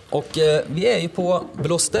här. Och vi är ju på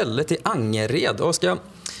Blå stället i Angered. Och ska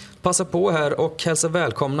passa på här och hälsa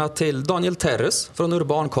välkomna till Daniel Terres från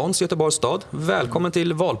Urban Konst Göteborgs stad. Välkommen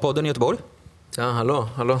till Valpodden Göteborg. Ja,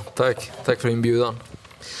 hallå. Tack för inbjudan.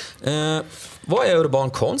 Vad är Urban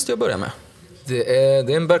Konst jag börjar med? Det är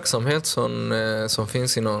en verksamhet som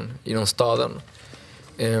finns inom staden.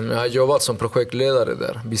 Jag har jobbat som projektledare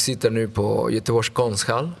där. Vi sitter nu på Göteborgs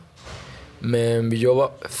konsthall. Men vi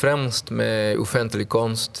jobbar främst med offentlig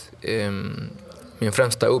konst. Min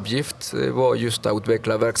främsta uppgift var just att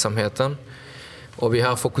utveckla verksamheten. Och vi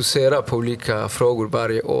har fokuserat på olika frågor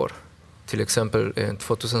varje år. Till exempel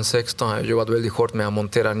 2016 har jag jobbat väldigt hårt med att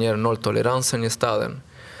montera ner nolltoleransen i staden.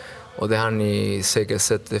 Och det har ni säkert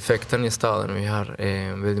sett effekten i staden. Vi har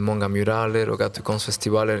väldigt många muraler och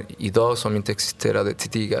gatukonstfestivaler idag som inte existerade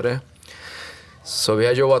tidigare. Så vi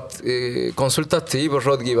har jobbat konsultativt och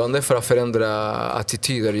rådgivande för att förändra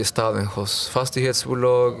attityder i staden hos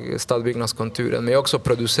fastighetsbolag, stadsbyggnadskontoren, men också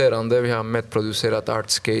producerande. Vi har medproducerat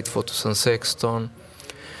Artskate 2016,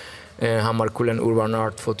 Hammarkullen Urban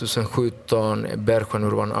Art 2017, Bergsjön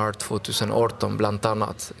Urban Art 2018 bland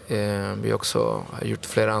annat. Vi också har gjort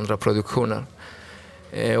flera andra produktioner.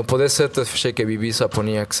 Och på det sättet försöker vi visa på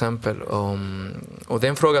nya exempel. Och det är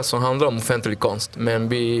en fråga som handlar om offentlig konst. Men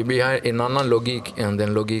vi har en annan logik än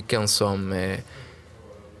den logiken som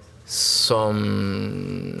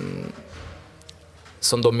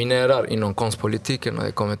dominerar inom konstpolitiken när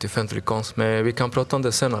det kommer till offentlig konst. Men vi kan prata om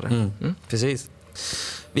det senare. Precis.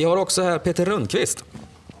 Vi har också här Peter Rundqvist.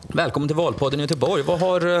 Välkommen till Valpodden i Göteborg. Vad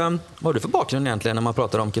har du för bakgrund egentligen när man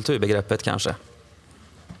pratar om kulturbegreppet kanske?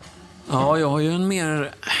 Ja, jag har ju en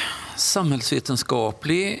mer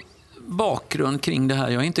samhällsvetenskaplig bakgrund kring det här.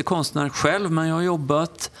 Jag är inte konstnär själv, men jag har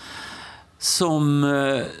jobbat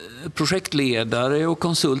som projektledare och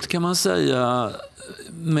konsult kan man säga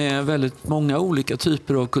med väldigt många olika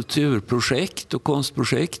typer av kulturprojekt och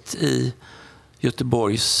konstprojekt i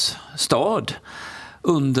Göteborgs stad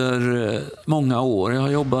under många år. Jag har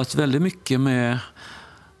jobbat väldigt mycket med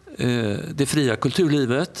det fria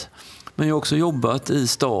kulturlivet. Men jag har också jobbat i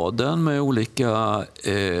staden med olika,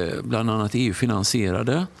 bland annat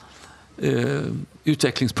EU-finansierade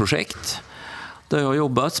utvecklingsprojekt. Där jag har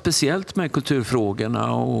jobbat speciellt med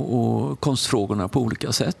kulturfrågorna och konstfrågorna på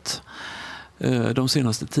olika sätt de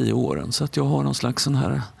senaste 10 åren. Så att jag har någon slags sån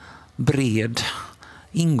här bred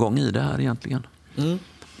ingång i det här egentligen.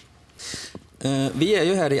 Vi är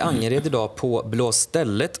ju här i Angered idag på Blå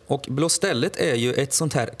stället. Och Blå stället är ju ett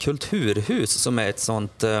sånt här kulturhus som är ett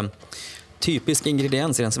sånt typisk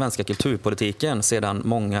ingrediens i den svenska kulturpolitiken sedan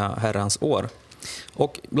många herrans år.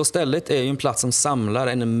 Och Blå stället är ju en plats som samlar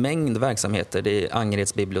en mängd verksamheter. Det är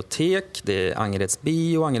Angereds bibliotek, det är Angereds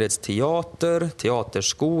bio, Angereds teater,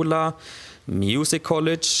 teaterskola, Music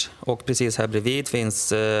College och precis här bredvid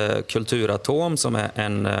finns Kulturatom som är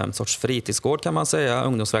en sorts fritidsgård kan man säga,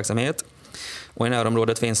 ungdomsverksamhet. Och i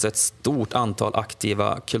närområdet finns ett stort antal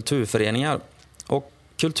aktiva kulturföreningar. Och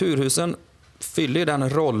kulturhusen fyller den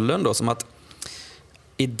rollen då som att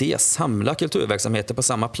samla kulturverksamheter på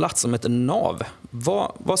samma plats som ett nav.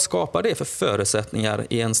 Vad skapar det för förutsättningar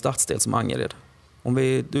i en stadsdel som Angered? Om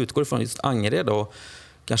vi utgår från just Angered och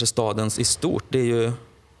kanske stadens i stort,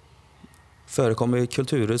 förekommer ju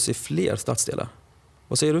kulturhus i fler stadsdelar.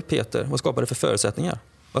 Vad säger du Peter? Vad skapar det för förutsättningar?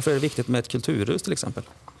 Varför är det viktigt med ett kulturhus till exempel?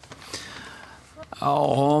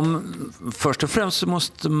 Ja, först och främst så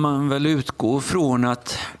måste man väl utgå från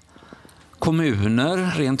att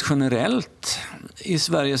kommuner rent generellt i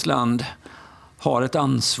Sveriges land har ett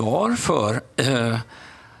ansvar för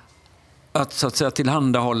att så att säga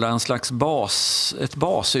tillhandahålla en slags ett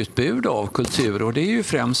basutbud av kultur, och det är ju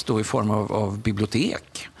främst då i form av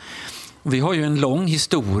bibliotek. Vi har ju en lång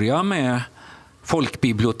historia med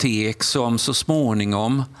folkbibliotek som så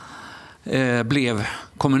småningom blev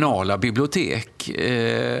kommunala bibliotek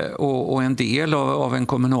och en del av en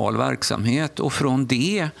kommunal verksamhet, och från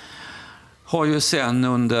det har ju sen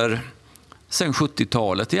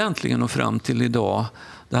 70-talet egentligen och fram till idag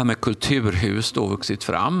det här med kulturhus då vuxit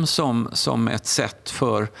fram som ett sätt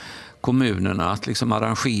för kommunerna att liksom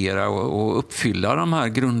arrangera och uppfylla de här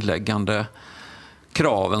grundläggande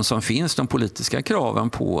kraven som finns, de politiska kraven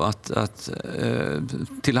på att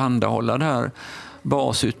tillhandahålla det här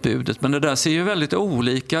basutbudet. Men det där ser ju väldigt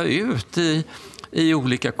olika ut i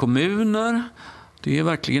olika kommuner. Det är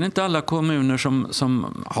verkligen inte alla kommuner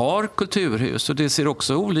som har kulturhus, och det ser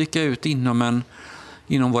också olika ut inom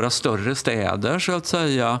våra större städer så att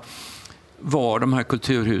säga, var de här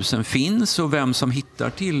kulturhusen finns och vem som hittar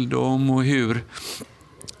till dem och hur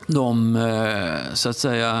så att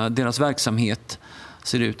säga, deras verksamhet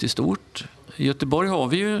ser ut i stort. I Göteborg har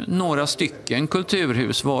vi ju några stycken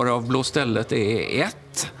kulturhus, varav Blå stället är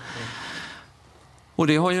ett. Och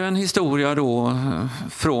det har ju en historia då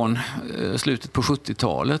från slutet på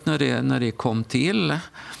 70-talet när det kom till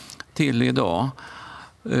idag.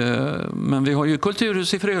 Men vi har ju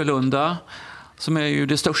kulturhus i Frölunda som är ju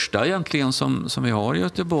det största egentligen som vi har i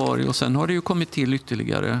Göteborg, och sen har det ju kommit till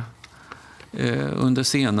ytterligare under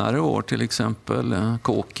senare år, till exempel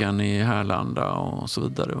Kåken i Härlanda och så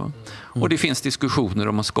vidare. Va? Och det finns diskussioner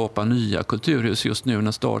om att skapa nya kulturhus just nu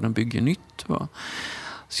när staden bygger nytt. Va?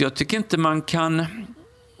 Så jag tycker inte man kan...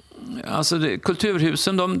 Alltså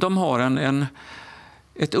kulturhusen de har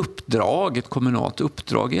ett uppdrag, ett kommunalt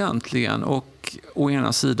uppdrag egentligen, och å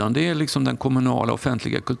ena sidan det är liksom den kommunala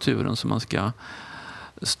offentliga kulturen som man ska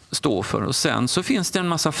stå för, och sen så finns det en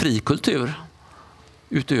massa fri kultur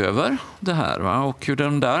utöver det här, va? Och hur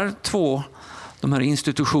de här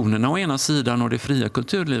institutionerna å ena sidan och det fria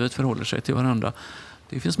kulturlivet förhåller sig till varandra,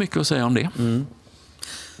 det finns mycket att säga om det.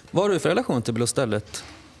 Vad har du för relation till Blå stället,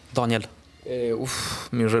 Daniel?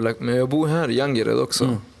 Men jag bor här i Angered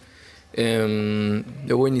också.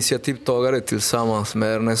 Jag var initiativtagare tillsammans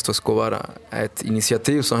med Ernesto Escobar, ett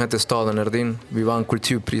initiativ som heter Staden är din. Vi vann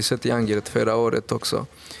kulturpriset i Angered förra året också.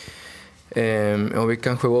 Och vi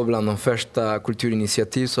kanske var bland de första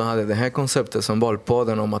kulturinitiativ som hade det här konceptet som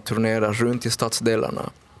Valpodden om att turnera runt i stadsdelarna.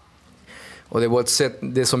 Och det var ett sätt,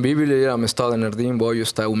 det som vi ville göra med Staden är din var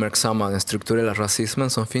just att uppmärksamma den strukturella rasismen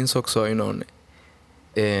som finns också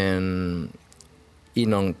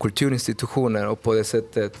inom kulturinstitutioner, och på det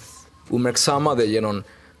sättet uppmärksamma det genom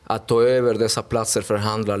att ta över dessa platser,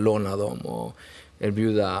 förhandla, låna dem och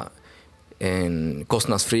erbjuda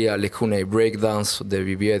kostnadsfria lektioner i breakdance där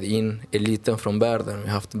vi bjöd in eliten från världen. Vi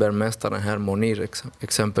har haft bergmästaren här, Monir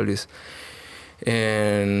exempelvis,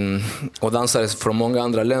 och dansare från många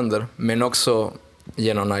andra länder, men också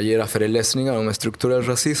genom att göra föreläsningar om strukturell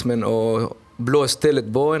rasismen. Och Blå stället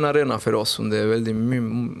var en arena för oss under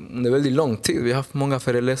väldigt lång tid. Vi har haft många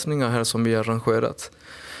föreläsningar här som vi har arrangerat.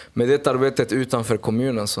 Med det arbetet utanför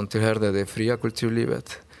kommunen som tillhörde det fria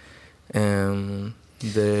kulturlivet.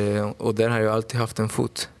 Och där har jag alltid haft en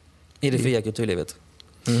fot. I det fria kulturlivet?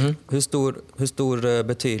 Mm-hmm. Hur stor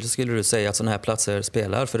betydelse skulle du säga att sådana här platser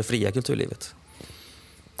spelar för det fria kulturlivet?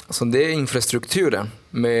 Alltså det är infrastrukturen.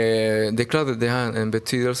 Men det är klart att det har en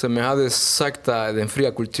betydelse. Men jag hade sagt att det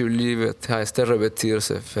fria kulturlivet har större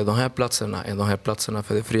betydelse för de här platserna än de här platserna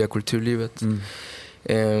för det fria kulturlivet.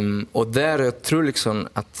 Och där jag tror liksom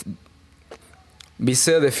att vi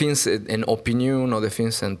ser att det finns en opinion och det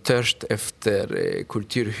finns en törst efter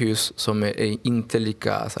kulturhus som är inte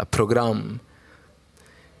lika program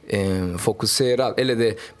fokuserad,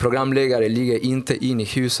 eller programläggare ligger inte in i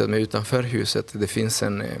huset men utanför huset. Det finns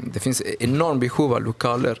enorm behov av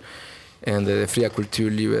lokaler där det fria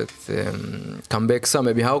kulturlivet kan växa.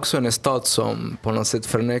 Men vi har också en stad som på något sätt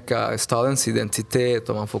förnekar stadens identitet,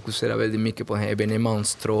 och man fokuserar väldigt mycket på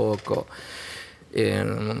evenemangsstråk och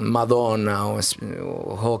Madonna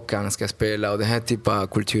och Håkan ska spela och den här typen av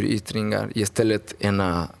kulturyttringar istället än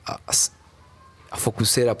att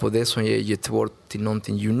fokusera på det som ger Göteborg till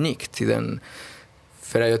någonting unikt.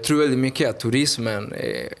 För jag tror väldigt mycket att turismen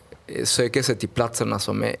söker sig till platserna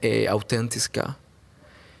som är autentiska.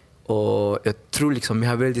 Och jag tror liksom vi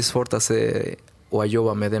har väldigt svårt att se och att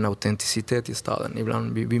jobba med den autenticitet i staden.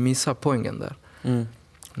 Ibland vi missar poängen där.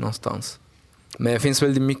 Någonstans. Men det finns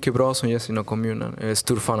väldigt mycket bra som görs inom kommunen.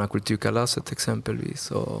 Storfana kulturkalaset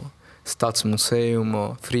exempelvis, och Stadsmuseum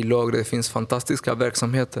och Frilagret. Det finns fantastiska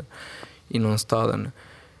verksamheter inom staden.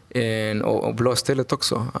 Och Blåstället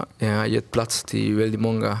också har gett plats till väldigt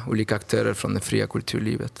många olika aktörer från det fria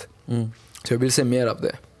kulturlivet. Så jag vill se mer av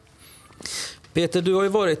det. Peter, du har ju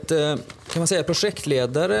varit, kan man säga,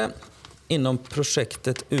 projektledare inom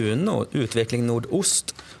projektet UNO, Utveckling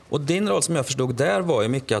Nordost. Och din roll, som jag förstod där, var ju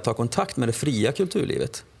mycket att ta kontakt med det fria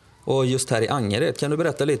kulturlivet. Och just här i Angered, kan du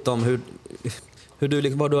berätta lite om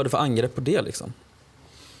vad du hade för angrepp på det liksom?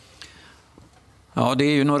 Ja, det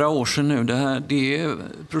är ju några år sedan nu. Det är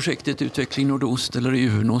projektet Utveckling Nordost, eller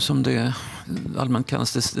UNO som det allmänt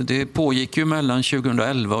kallas. Det pågick ju mellan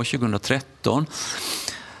 2011 och 2013.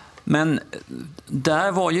 Men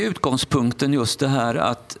där var ju utgångspunkten just det här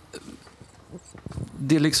att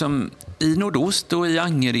det liksom i Nordost och i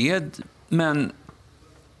Angered, men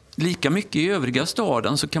lika mycket i övriga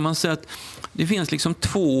staden, så kan man säga att det finns liksom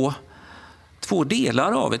två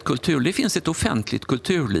delar av ett kulturliv. Det finns ett offentligt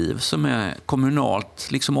kulturliv som är kommunalt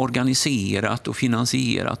liksom organiserat och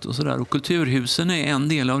finansierat och sådär. Och kulturhusen är en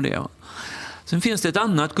del av det. Sen finns det ett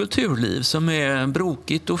annat kulturliv som är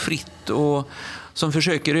brokigt och fritt och som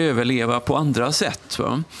försöker överleva på andra sätt.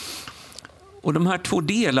 Va? Och de här två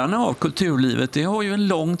delarna av kulturlivet, det har ju en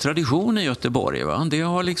lång tradition i Göteborg. Va? Det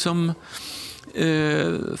har liksom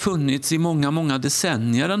funnits i många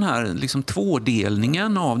decennier, den här liksom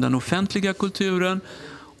tvådelningen av den offentliga kulturen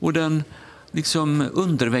och den liksom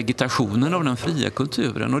undervegetationen av den fria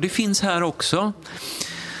kulturen. Och det finns här också.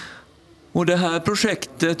 Och det här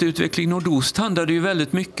projektet Utveckling Nordost handlade ju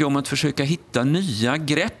väldigt mycket om att försöka hitta nya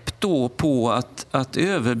grepp då på att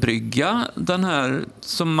överbrygga den här,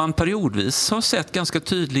 som man periodvis har sett ganska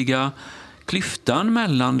tydliga klyftan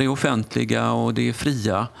mellan det offentliga och det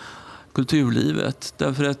fria kulturlivet.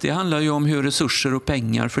 Därför att det handlar ju om hur resurser och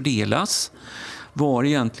pengar fördelas. Var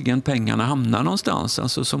egentligen pengarna hamnar någonstans,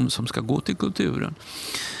 alltså som ska gå till kulturen.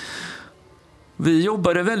 Vi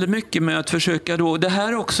jobbade väldigt mycket med att försöka då, det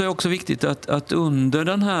här är också viktigt att under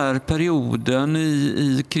den här perioden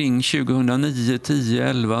i kring 2009, 10,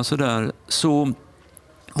 11 så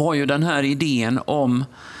var ju den här idén om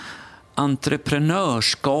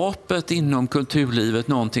entreprenörskapet inom kulturlivet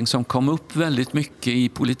någonting som kom upp väldigt mycket i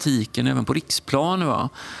politiken, även på riksplan. Va?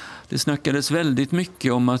 Det snackades väldigt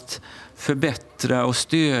mycket om att förbättra och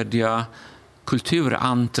stödja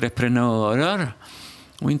kulturentreprenörer.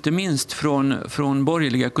 Och inte minst från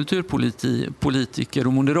borgerliga kulturpolitiker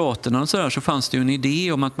och Moderaterna och så fanns det ju en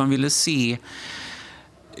idé om att man ville se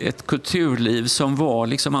ett kulturliv som var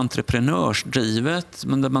liksom entreprenörsdrivet,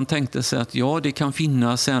 men där man tänkte sig att det kan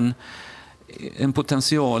finnas en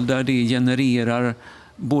potential där det genererar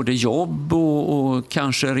både jobb och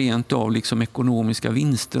kanske rent av liksom ekonomiska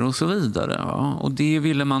vinster och så vidare. Ja. Och det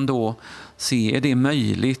ville man då se, är det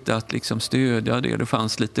möjligt att liksom stödja det? Det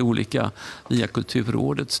fanns lite olika via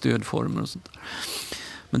Kulturrådets stödformer och sånt där.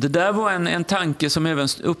 Men det där var en tanke som även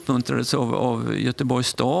uppmuntrades av Göteborgs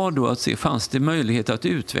stad då, att se, fanns det möjlighet att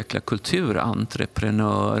utveckla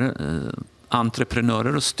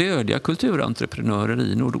kulturentreprenörer och stödja kulturentreprenörer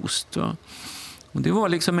i Nordost. Va? Och det var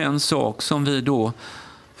liksom en sak som vi då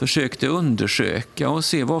försökte undersöka och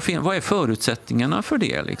se vad är förutsättningarna för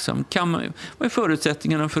det. Liksom. Vad är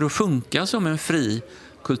förutsättningarna för att funka som en fri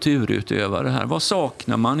kulturutövare här? Vad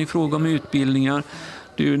saknar man i fråga om utbildningar?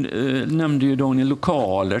 Du nämnde ju Daniel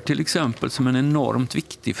lokaler till exempel som en enormt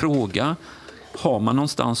viktig fråga. Har man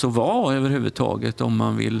någonstans att vara överhuvudtaget om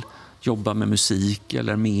man vill jobba med musik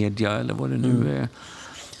eller media eller vad det nu är?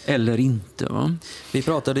 Eller inte. Va? Vi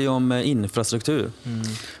pratade ju om infrastruktur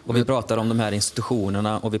och vi pratade om de här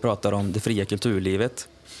institutionerna och vi pratade om det fria kulturlivet.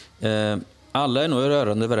 Alla är nog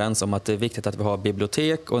rörande överens om att det är viktigt att vi har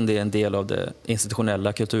bibliotek och det är en del av det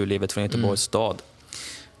institutionella kulturlivet från Göteborgs stad.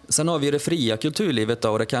 Sen har vi det fria kulturlivet då,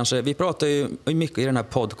 och vi pratar ju mycket i den här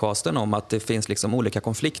podcasten om att det finns liksom olika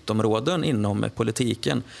konfliktområden inom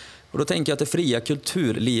politiken. Och då tänker jag att det fria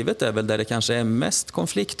kulturlivet är väl där det kanske är mest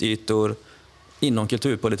konfliktytor inom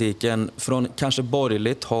kulturpolitiken från kanske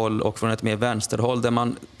borgerligt håll och från ett mer vänsterhåll, där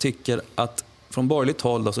man tycker att från borgerligt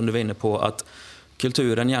håll då, som du var inne på, att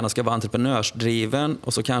kulturen gärna ska vara entreprenörsdriven,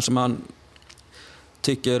 och så kanske man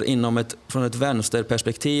tycker från ett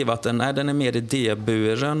vänsterperspektiv att den är mer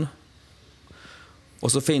idéburen.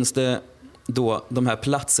 Och så finns det då de här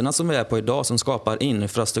platserna som vi är på idag som skapar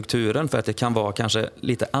infrastrukturen för att det kan vara kanske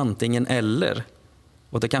lite antingen eller.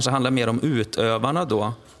 Och det kanske handlar mer om utövarna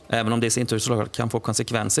då, även om det i sin tur såklart kan få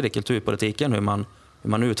konsekvenser i kulturpolitiken hur man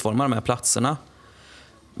utformar de här platserna.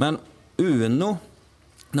 Men UNO,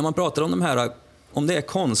 när man pratar om de här om det är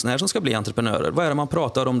konstnärer som ska bli entreprenörer, vad är det man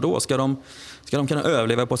pratar om då? Ska de kunna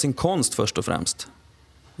överleva på sin konst först och främst?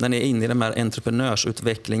 När ni är inne i den här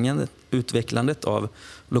entreprenörsutvecklandet av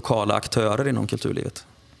lokala aktörer inom kulturlivet.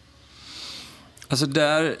 Alltså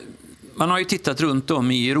man har ju tittat runt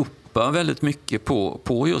om i Europa väldigt mycket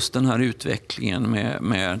på just den här utvecklingen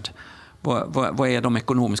med vad är de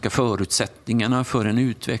ekonomiska förutsättningarna för en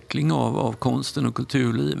utveckling av konsten och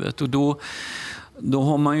kulturlivet. Och då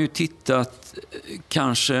har man ju tittat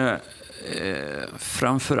kanske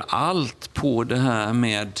framför allt på det här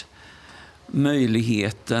med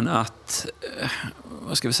möjligheten att,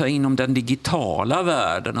 vad ska vi säga, inom den digitala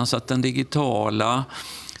världen, alltså att den digitala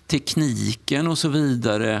tekniken och så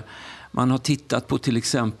vidare. Man har tittat på till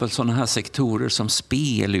exempel sådana här sektorer som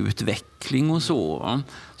spelutveckling och så,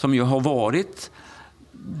 som ju har varit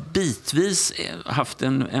bitvis haft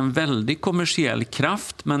en väldigt kommersiell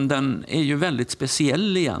kraft, men den är ju väldigt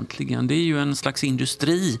speciell egentligen. Det är ju en slags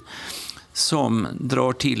industri som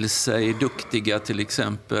drar till sig duktiga till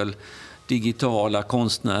exempel digitala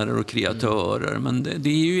konstnärer och kreatörer. Men det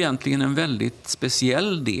är ju egentligen en väldigt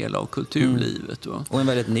speciell del av kulturlivet. Va? Och en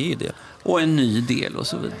väldigt ny del. Och en ny del och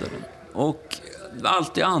så vidare. Och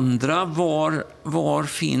allt det andra, var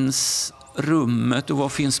finns rummet och var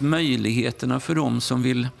finns möjligheterna för dem som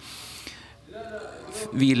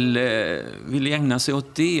vill ägna sig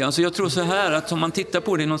åt det? Alltså jag tror så här att om man tittar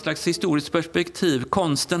på det i någon slags historiskt perspektiv,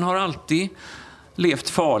 konsten har alltid levt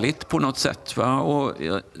farligt på något sätt. Va? Och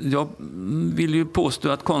jag vill ju påstå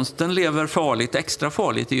att konsten lever farligt, extra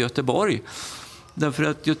farligt i Göteborg. Därför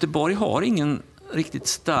att Göteborg har ingen riktigt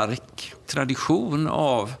stark tradition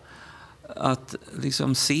av att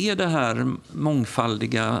liksom se det här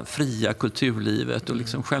mångfaldiga, fria kulturlivet och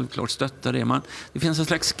liksom självklart stötta det. Det finns en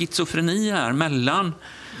slags schizofreni här mellan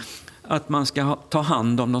att man ska ta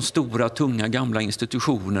hand om de stora, tunga, gamla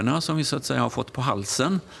institutionerna som vi så att säga har fått på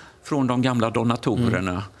halsen från de gamla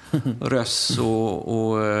donatorerna. Röss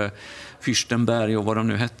och Fürstenberg och vad de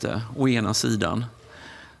nu hette, å ena sidan.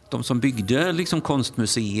 De som byggde liksom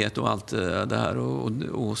konstmuseet och allt det här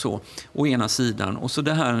och så, å ena sidan. Och så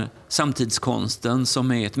det här samtidskonsten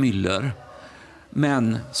som är ett myller,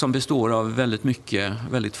 men som består av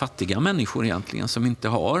väldigt fattiga människor egentligen, som inte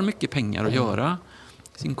har mycket pengar att göra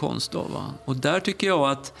sin konst av. Va? Och där tycker jag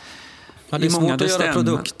att det är svårt att göra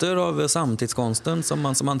produkter av samtidskonsten som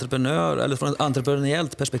man som entreprenör eller från ett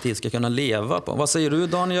entreprenöriellt perspektiv ska kunna leva på. Vad säger du,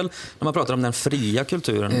 Daniel, när man pratar om den fria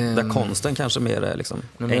kulturen där konsten kanske mer är liksom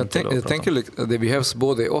enkel att jag tänker att det behövs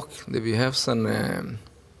både och. Det behövs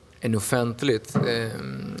en offentlig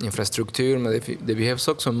infrastruktur, men det behövs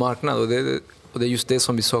också en marknad, och det är just det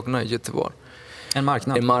som vi saknar i Göteborg. En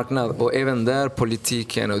marknad, och även där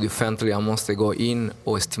politiken och det offentliga måste gå in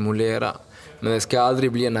och stimulera. Men det ska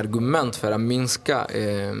aldrig bli en argument för att minska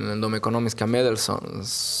de ekonomiska medel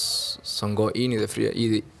som går in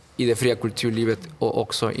i det fria kulturlivet och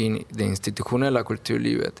också in i det institutionella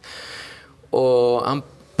kulturlivet. Och han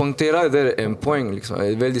poängterade där en poäng. Liksom.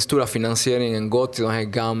 Väldigt stora finansieringen går till de här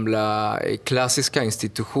gamla klassiska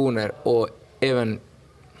institutioner, och även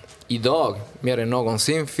idag, mer än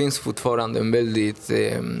någonsin, finns fortfarande en väldigt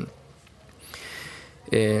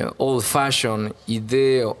old-fashioned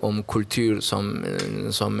idé om kultur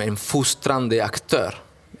som en fostrande aktör.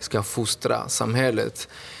 Vi ska fostra samhället.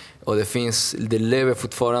 Och det lever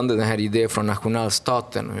fortfarande den här idén från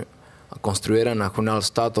nationalstaten. Att konstruera en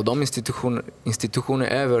nationalstat. Och de institutioner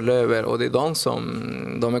överlever. Och det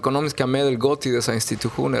är de ekonomiska medel går till dessa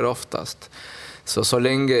institutioner oftast. Så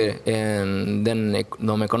länge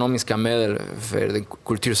de ekonomiska medel för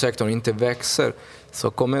kultursektorn inte växer,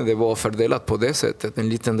 så kommer det vara fördelat på det sättet. En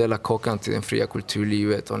liten del av kakan till det fria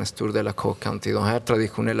kulturlivet och en stor del av kakan till de här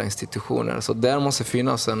traditionella institutionerna. Så där måste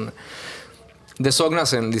finnas det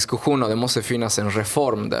saknas en diskussion, och det måste finnas en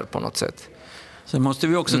reform där på något sätt. Sen måste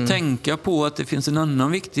vi också tänka på att det finns en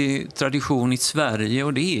annan viktig tradition i Sverige,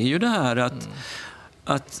 och det är ju det här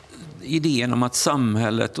att idén om att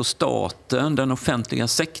samhället och staten, den offentliga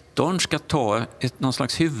sektorn, ska ta någon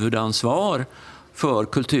slags huvudansvar för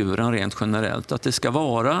kulturen rent generellt. Att det ska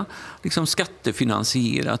vara liksom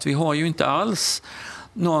skattefinansierat. Vi har ju inte alls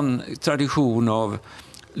någon tradition av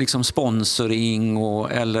liksom sponsring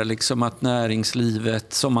eller liksom att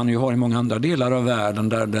näringslivet, som man ju har i många andra delar av världen,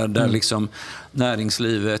 där liksom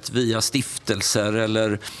näringslivet via stiftelser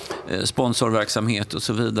eller sponsorverksamhet och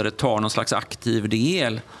så vidare tar någon slags aktiv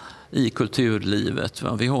del i kulturlivet.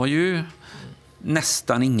 Vi har ju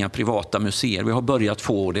nästan inga privata museer. Vi har börjat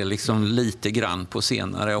få det liksom lite grann på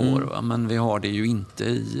senare år, men vi har det ju inte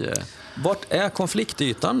i... Vart är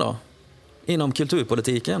konfliktytan då inom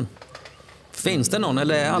kulturpolitiken? Finns det någon,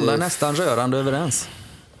 eller är alla nästan rörande överens?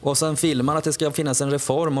 Och sen vill man att det ska finnas en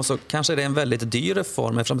reform och så kanske det är en väldigt dyr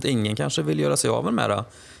reform eftersom att ingen kanske vill göra sig av med de här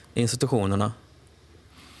institutionerna.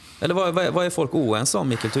 Eller vad är folk oense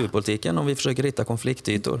om i kulturpolitiken om vi försöker hitta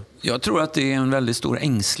konfliktytor? Jag tror att det är en väldigt stor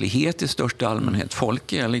ängslighet i största allmänhet.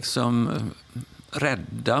 Folk är liksom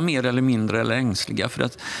rädda mer eller mindre eller ängsliga. För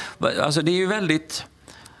att, alltså det är ju väldigt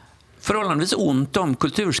förhållandevis ont om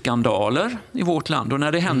kulturskandaler i vårt land. Och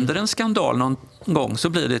när det händer en skandal någon gång så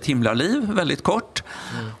blir det ett himla liv, väldigt kort.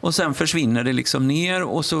 Och sen försvinner det liksom ner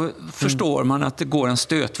och så förstår man att det går en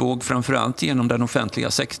stötvåg framförallt genom den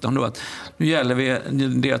offentliga sektorn. Då, att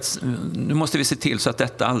nu måste vi se till så att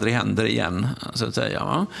detta aldrig händer igen, så att säga.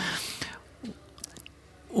 Va?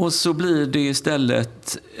 Och så blir det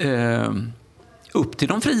istället upp till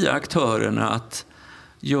de fria aktörerna att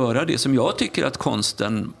göra det som jag tycker att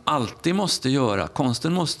konsten alltid måste göra.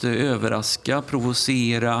 Konsten måste överraska,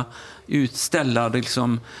 provocera, utställa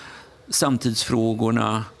liksom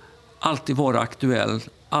samtidsfrågorna, alltid vara aktuell,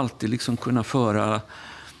 alltid liksom kunna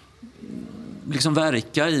liksom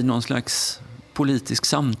verka i någon slags politisk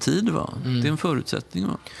samtid. Va? Det är en förutsättning.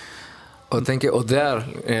 Va? Och där,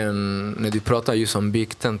 när du pratar just om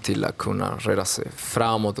vikten till att kunna röra sig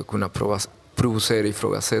framåt och kunna provocera,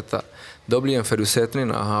 ifrågasätta, då blir en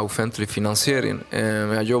förutsättning att ha offentlig finansiering. Jag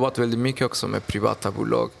har jobbat väldigt mycket också med privata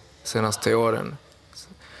bolag de senaste åren.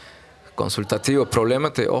 Konsultativ, och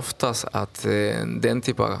problemet är oftast att den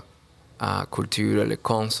typ av kultur eller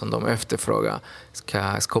konst som de efterfrågar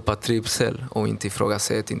ska skapa trivsel och inte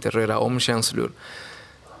ifrågasätta, inte röra om känslor.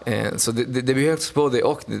 Så det behövs både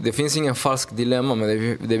och. Det finns ingen falsk dilemma,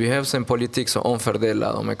 men det behövs en politik som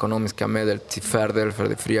omfördelar de ekonomiska medel till fördel för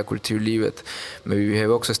det fria kulturlivet. Men vi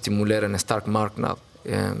behöver också stimulera en stark marknad.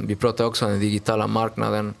 Vi pratar också om den digitala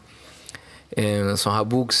marknaden som har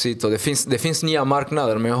vuxit. Och det finns nya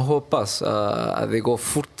marknader, men jag hoppas att det går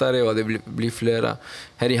fortare och att det blir flera.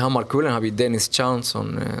 Här i Hammarkullen har vi Dennis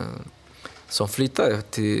Charlson som flyttade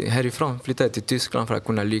till Tyskland för att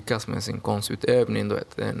kunna lyckas med sin konstutövning.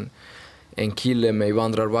 En kille med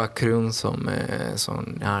invandrarbakgrund som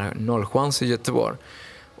har noll chans i Göteborg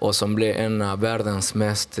och som blev en av världens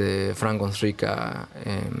mest framgångsrika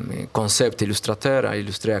konceptillustratörer.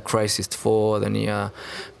 Illustrerar Crisis 2, den nya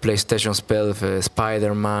PlayStation-spel för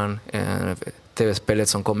Spider-Man, tv-spelet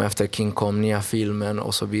som kom efter King Kong, nya filmen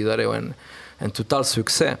och så vidare. Och en total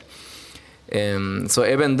succé. Så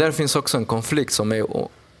även där finns också en konflikt som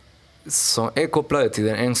är kopplad till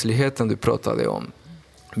den ängsligheten du pratade om.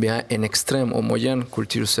 Vi har en extrem homogen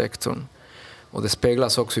kultursektor och det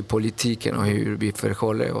speglas också i politiken och hur vi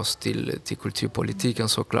förhåller oss till kulturpolitiken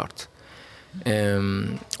såklart.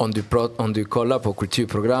 Om du kollar på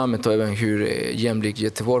kulturprogrammet och även hur Jämlik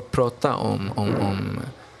Göteborg pratar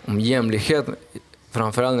om jämlikhet,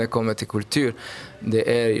 framförallt när det kommer till kultur,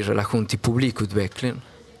 det är i relation till publikutveckling.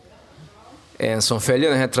 Som följer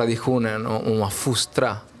den här traditionen om att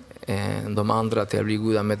fostra de andra till att bli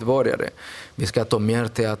goda medborgare. Vi ska ta mer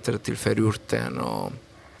teater till förorten och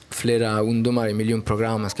flera ungdomar i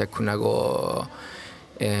miljonprogrammet ska kunna gå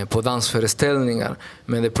på dansföreställningar.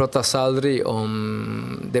 Men det pratas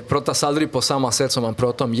aldrig på samma sätt som man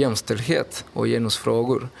pratar om jämställdhet och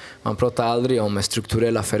genusfrågor. Man pratar aldrig om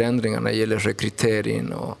strukturella förändringar när det gäller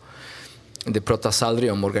rekrytering och det pratas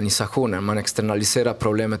aldrig om organisationen. Man externaliserar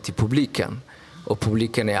problemet till publiken. Och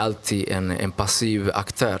publiken är alltid en passiv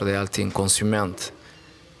aktör, det är alltid en konsument.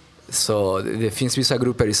 Så det finns vissa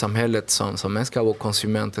grupper i samhället som ska vara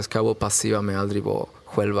konsumenter, ska vara passiva men aldrig vara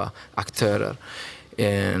själva aktörer.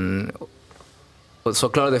 Och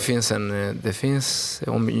såklart det finns,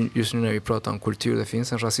 just nu när vi pratar om kultur, det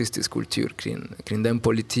finns en rasistisk kultur kring den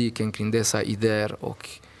politiken, kring dessa idéer och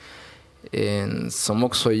som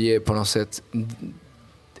också ger på något sätt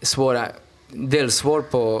svar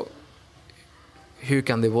på hur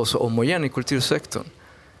kan det vara så homogen i kultursektorn.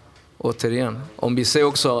 Återigen, om vi ser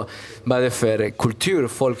också vad det är för kultur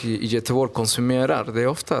folk i Göteborg konsumerar, det är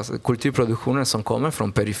oftast kulturproduktioner som kommer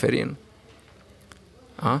från periferin.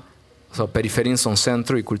 Ja? Så periferin som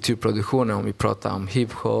centrum i kulturproduktionen, om vi pratar om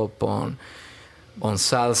hiphop, om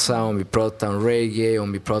salsa, om vi pratar om reggae,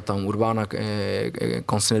 om vi pratar om urbana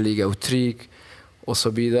konstnärliga uttryck och så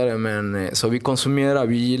vidare. Men så vi konsumerar,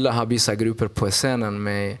 vi gillar att ha vissa grupper på scenen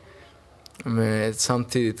med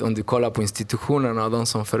samtidigt om du kollar på institutionerna och de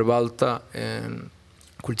som förvaltar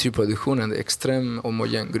kulturproduktionen, det är en extrem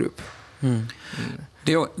homogen grupp.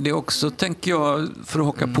 Det är också, tänker jag, för att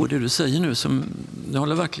haka på det du säger nu, som jag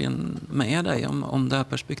håller verkligen med dig om det här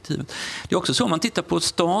perspektivet. Det är också så, om man tittar på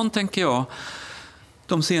stan, tänker jag,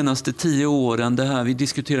 de senaste 10 åren, det här, vi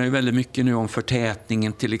diskuterar ju väldigt mycket nu om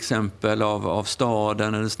förtätningen till exempel av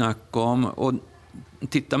staden eller snack om, och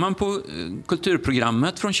tittar man på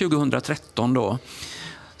kulturprogrammet från 2013 då,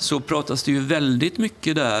 så pratas det ju väldigt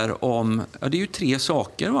mycket där om, ja, det är ju 3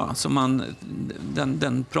 saker va, som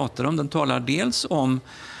den pratar om. Den talar dels om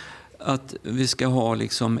att vi ska ha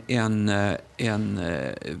liksom en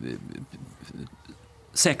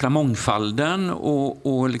säkra mångfalden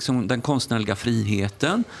och liksom den konstnärliga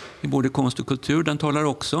friheten i både konst och kultur. Den talar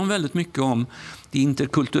också om väldigt mycket om det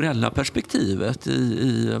interkulturella perspektivet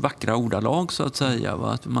i vackra ordalag så att säga.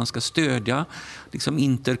 Va? Att man ska stödja liksom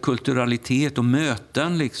interkulturalitet och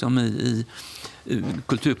möten liksom i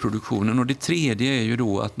kulturproduktionen. Och det tredje är ju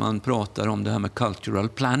då att man pratar om det här med cultural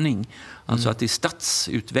planning. Alltså att i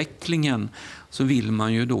stadsutvecklingen så vill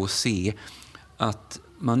man ju då se att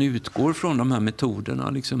man utgår från de här metoderna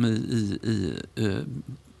liksom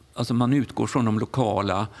alltså man utgår från de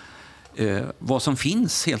lokala vad som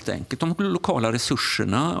finns helt enkelt, de lokala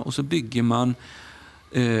resurserna, och så bygger man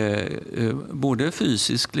både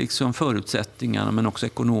fysiskt liksom förutsättningarna men också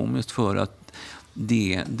ekonomiskt för att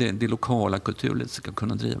det lokala kulturlivet ska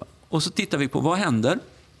kunna driva. Och så tittar vi på vad händer.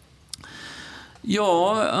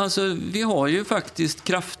 Ja, alltså vi har ju faktiskt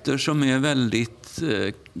krafter som är väldigt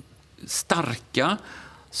starka,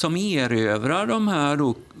 som erövrar de här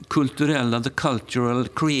då kulturella, the cultural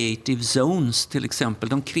creative zones till exempel,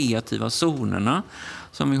 de kreativa zonerna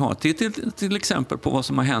som vi har. Till exempel på vad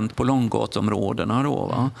som har hänt på långgatområdena då,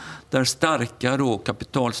 va? Där starka då,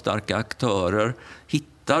 kapitalstarka aktörer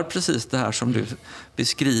hittar precis det här som du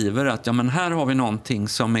beskriver, att ja, men här har vi någonting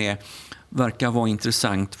som verkar vara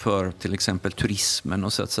intressant för till exempel turismen,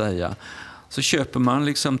 och så att säga. Så köper man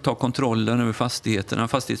liksom, tar kontrollen över fastigheterna,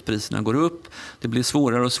 fastighetspriserna går upp, det blir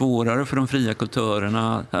svårare och svårare för de fria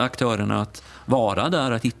aktörerna att vara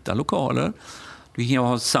där, att hitta lokaler. Vi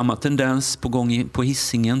har samma tendens på gång på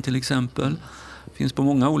Hisingen till exempel. Det finns på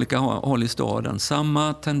många olika håll i staden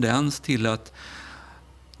samma tendens till att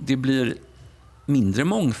det blir mindre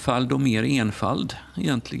mångfald och mer enfald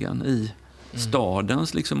egentligen i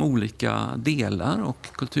stadens liksom olika delar och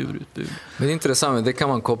kulturutbud. Men det är intressant, det kan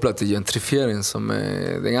man koppla till gentrifiering som det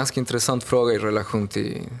är en ganska intressant fråga i relation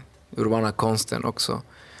till urbana konsten också.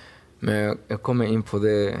 Men jag kommer in på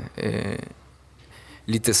det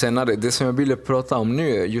lite senare. Det som jag ville prata om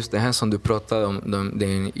nu är just det här som du pratade om,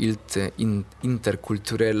 den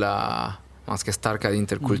interkulturella, man ska stärka det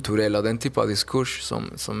interkulturella och den typ av diskurs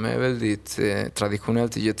som är väldigt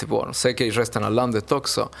traditionellt i Göteborg, säkert i resten av landet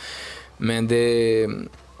också. Men det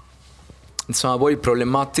som har varit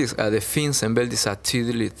problematiskt är att det finns en väldigt så här,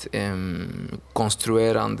 tydligt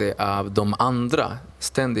konstruerande av de andra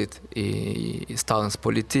ständigt i stadens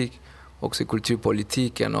politik, också i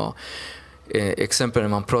kulturpolitiken. Och exempel när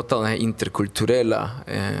man pratar om den här interkulturella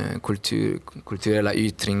kulturella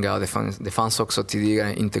yttringar, det fanns också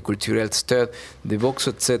tidigare interkulturellt stöd. Det var också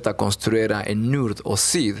ett sätt att konstruera en nord och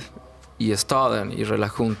syd i staden i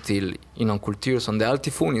relation till inom kultur som det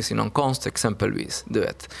alltid funnits inom konst exempelvis. Du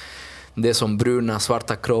vet. Det som bruna,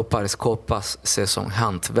 svarta kroppar skapas ses som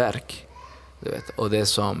hantverk. Du vet. Och det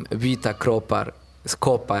som vita kroppar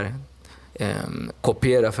skapar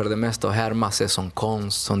kopierar för det mesta och härmar sig som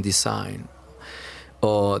konst, som design.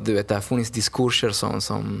 Och du vet, det har funnits diskurser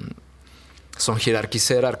som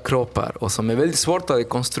hierarkiserar kroppar och som är väldigt svårt att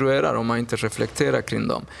konstruera om man inte reflekterar kring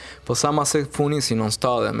dem. På samma sätt funnits inom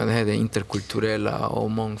staden med det här interkulturella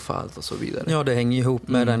och mångfald och så vidare. Ja, det hänger ihop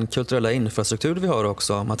med den kulturella infrastruktur vi har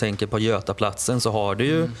också. Om man tänker på Götaplatsen så har du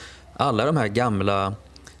ju alla de här gamla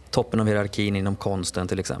toppen av hierarkin inom konsten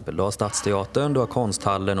till exempel. Du har Stadsteatern, du har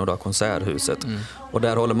Konsthallen och du har Konserthuset. Och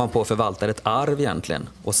där håller man på att förvalta ett arv egentligen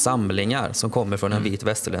och samlingar som kommer från en vit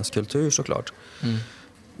västerländsk kultur såklart.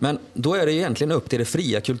 Men då är det egentligen upp till det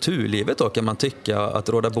fria kulturlivet då, kan man tycka, att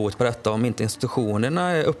råda bot på detta om inte institutionerna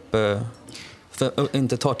är uppe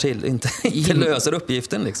inte löser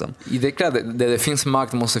uppgiften liksom. Det är klart, där det finns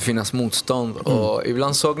makt måste finnas motstånd och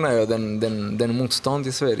ibland saknar jag den motstånd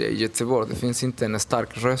i Sverige, i Göteborg. Det finns inte en stark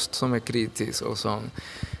röst som är kritisk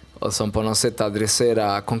och som på något sätt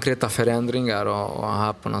adresserar konkreta förändringar och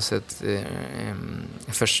har på något sätt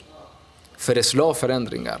föreslå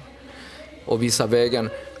förändringar och visa vägen.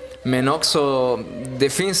 Men också, det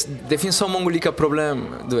finns så många olika problem.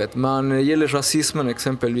 Du vet, när det gäller rasismen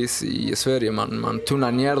exempelvis i Sverige, man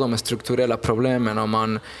tunar ner de strukturella problemen och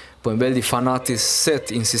man på en väldigt fanatisk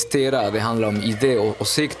sätt insisterar att det handlar om idé och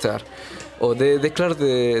åsikter. Och det är klart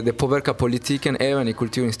det påverkar politiken även i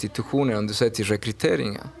kulturinstitutioner, om du säger till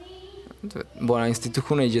rekryteringen. Våra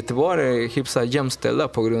institutioner i Göteborg är hyfsat jämställda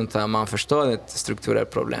på grund av att man förstår ett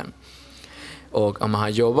strukturellt problem. Och man har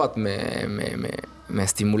jobbat med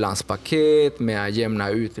stimulanspaket, med att jämna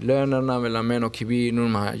ut lönerna mellan män och kvinnor.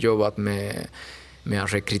 Man har jobbat med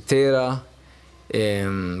att rekrytera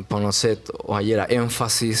på något sätt och göra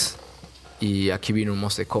emphasis i att kvinnor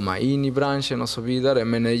måste komma in i branschen och så vidare.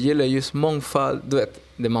 Men när det gäller just mångfald, du vet,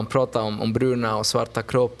 det man pratar om bruna och svarta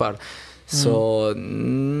kroppar, så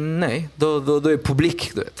nej, då är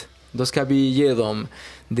publik, du vet. Då ska vi ge dem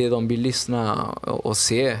det de vill lyssna och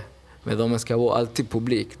se. Men de ska vara alltid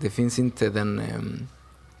publik. Det finns inte den...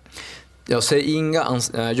 Jag ser jag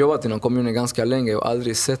har jobbat inom kommunen ganska länge och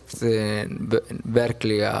aldrig sett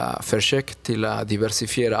verkliga försök till att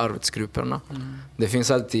diversifiera arbetsgrupperna. Det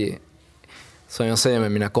finns alltid, som jag säger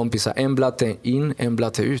med mina kompisar, en blatte in, en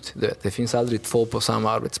blatte ut. Det finns aldrig två på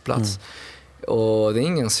samma arbetsplats. Och det är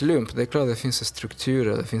ingen slump. Det är klart att det finns en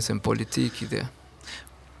struktur, det finns en politik i det.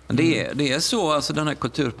 Det är så, alltså den här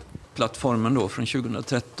kulturplattformen då från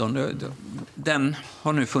 2013, den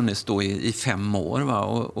har nu funnits då i 5 år. Va?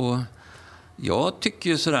 Och jag tycker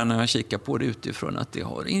ju sådär när jag kikar på det utifrån att det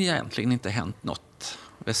har egentligen inte hänt något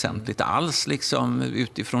väsentligt alls liksom,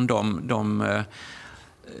 utifrån de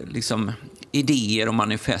liksom, idéer och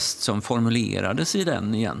manifest som formulerades i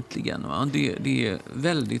den egentligen. Va? Det är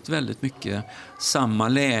väldigt, väldigt mycket samma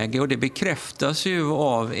läge och det bekräftas ju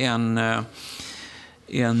av en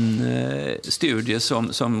studie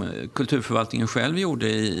som kulturförvaltningen själv gjorde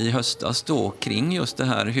i höstas då, kring just det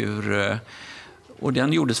här hur, och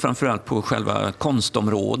den gjordes framförallt på själva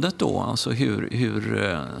konstområdet då, alltså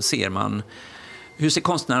hur ser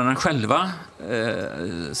konstnärerna själva,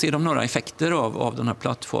 ser de några effekter av den här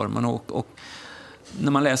plattformen och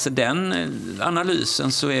när man läser den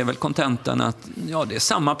analysen så är väl kontentan att ja, det är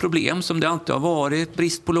samma problem som det alltid har varit,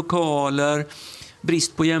 brist på lokaler,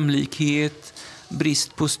 brist på jämlikhet,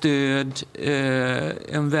 brist på stöd,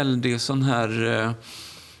 en väldig sån här,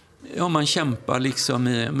 ja man kämpar liksom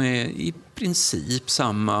med i princip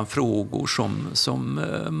samma frågor som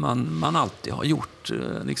man alltid har gjort.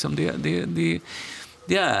 Liksom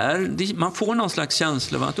man får någon slags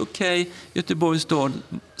känsla av att okej, Göteborgs stad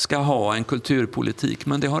ska ha en kulturpolitik,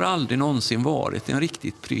 men det har aldrig någonsin varit en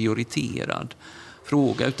riktigt prioriterad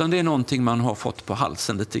fråga, utan det är någonting man har fått på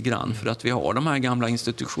halsen lite grann för att vi har de här gamla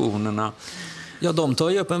institutionerna. Ja, de tar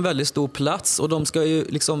ju upp en väldigt stor plats och de ska ju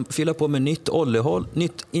liksom fylla på med nytt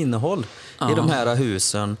innehåll i de här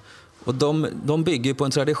husen. Och de bygger på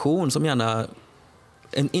en tradition som gärna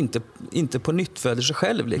inte på nytt föder sig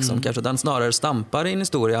själv. Liksom. Kanske den snarare stampar i en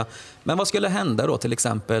historia. Men vad skulle hända då till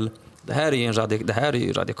exempel? Det här är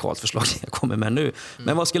ju radikalt förslag jag kommer med nu.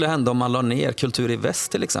 Men vad skulle hända om man la ner Kultur i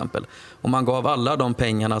Väst till exempel? Om man gav alla de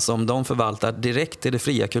pengarna som de förvaltar direkt till det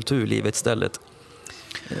fria kulturlivet istället?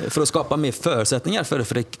 För att skapa mer förutsättningar för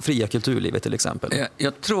det fria kulturlivet till exempel.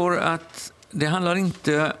 Jag tror att det handlar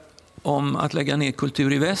inte om att lägga ner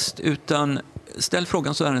Kultur i Väst, utan ställ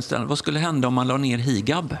frågan så här istället. Vad skulle hända om man la ner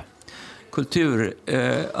Higab?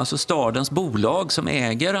 Alltså stadens bolag som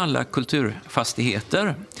äger alla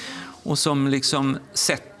kulturfastigheter och som liksom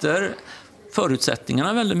sätter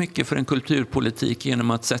förutsättningarna väldigt mycket för en kulturpolitik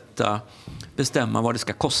genom att bestämma vad det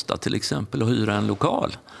ska kosta till exempel att hyra en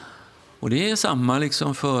lokal. Och det är samma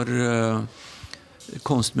liksom för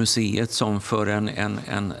konstmuseet som för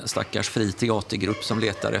en stackars fri teatergrupp som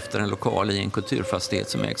letar efter en lokal i en kulturfastighet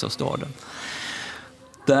som ägs av staden.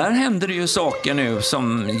 Där händer det ju saker nu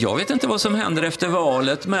som, jag vet inte vad som händer efter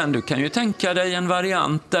valet, men du kan ju tänka dig en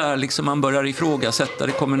variant där liksom man börjar ifrågasätta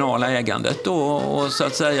det kommunala ägandet och så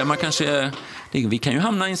att säga, vi kan ju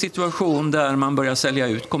hamna i en situation där man börjar sälja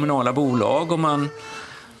ut kommunala bolag och man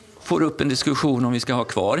får upp en diskussion om vi ska ha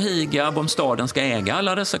kvar Higab, om staden ska äga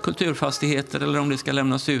alla dessa kulturfastigheter eller om det ska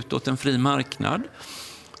lämnas ut åt en fri marknad.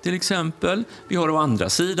 Till exempel. Vi har å andra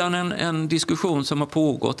sidan en diskussion som har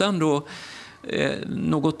pågått ändå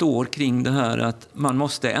något år kring det här att man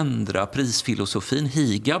måste ändra prisfilosofin.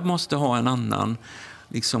 Higab måste ha en annan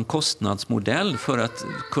liksom kostnadsmodell för att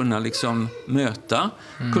kunna liksom möta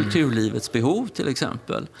kulturlivets behov till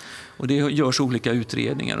exempel. Och det görs olika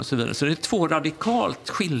utredningar och så vidare. Så det är 2 radikalt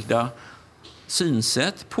skilda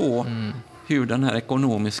synsätt på hur den här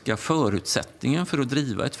ekonomiska förutsättningen för att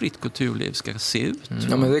driva ett fritt kulturliv ska se ut.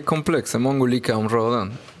 Ja, men det är komplext, det är många olika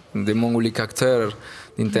områden. Det är många olika aktörer.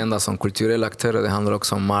 Det är inte endast som kulturella aktörer, det handlar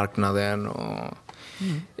också om marknaden. Och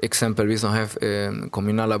exempelvis de här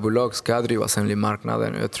kommunala bolag ska drivas enligt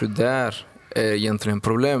marknaden. Jag tror där är egentligen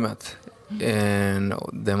problemet.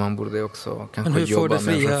 Där man borde också kanske jobba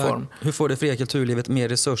med reform. Hur får det fria kulturlivet mer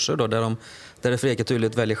resurser då? Där det fria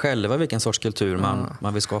kulturlivet väljer själva vilken sorts kultur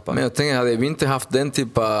man vill skapa? Men jag tänker, hade vi inte haft den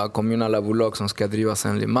typen av kommunala bolag som ska drivas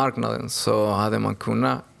enligt marknaden så hade man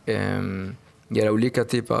kunnat göra olika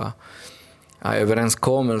typer av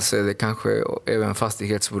överenskommelser. Det kanske även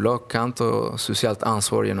fastighetsbolag kan ta socialt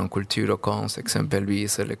ansvar genom kultur och konst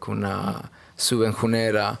exempelvis, eller kunna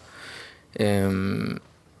subventionera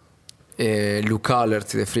lokaler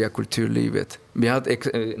till det fria kulturlivet.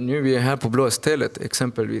 Nu vi är här på Blåstället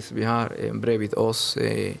exempelvis. Vi har bredvid oss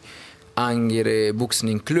Angre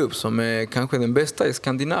boxningsklubb som är kanske den bästa i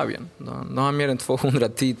Skandinavien. De har mer än 200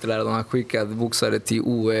 titlar, de har skickat boxare till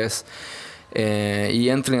OS.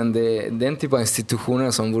 Egentligen den typ av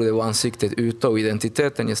institutioner som borde vara ansiktet utåt och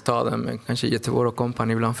identiteten i staden, men kanske Göteborg och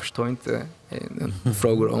kompani ibland förstår inte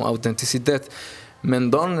frågor om autenticitet.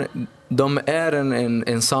 Men de är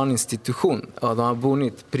en sann institution och de har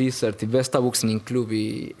vunnit priser till bästa boxningsklubb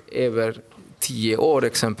i över 10 år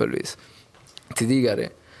exempelvis tidigare.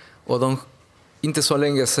 Och inte så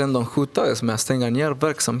länge sedan de hotades med att stänga ner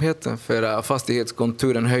verksamheten för att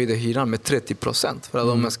fastighetskontoren höjde hyran med 30% för att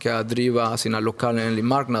de ska driva sina lokaler enligt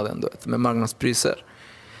marknaden med marknadspriser.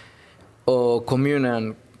 Och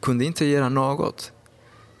kommunen kunde inte göra något.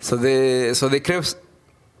 Så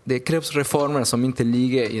det krävs reformer som inte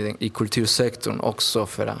ligger i kultursektorn också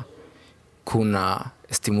för att kunna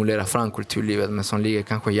stimulera fram kulturlivet, men som ligger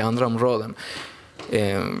kanske i andra områden.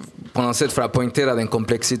 På något sätt för att poängtera den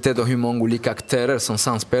komplexitet och hur många olika aktörer som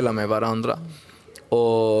samspelar med varandra.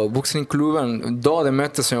 Och boxningsklubben, då det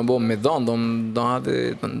mötet som jag var med dem,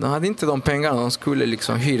 de hade inte de pengarna, de skulle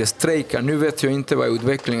liksom hyresstrejka. Nu vet jag inte vad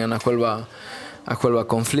utvecklingen av själva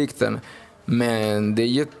konflikten, men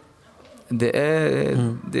det är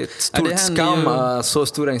ett stort skam att så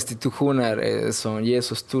stora institutioner som ger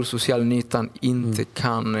så stor social nytta inte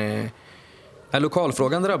kan...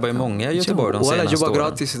 Lokalfrågan drabbar ju många i Göteborg de senaste åren. Alla jobbar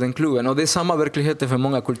gratis i den klubben. Och det är samma verklighet för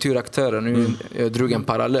många kulturaktörer. Nu drog en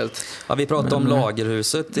parallellt. Ja, vi pratade om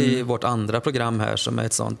Lagerhuset i vårt andra program här, som är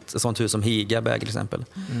ett sånt hus som Higab är till exempel.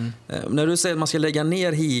 När du säger att man ska lägga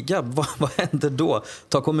ner Higab, vad händer då?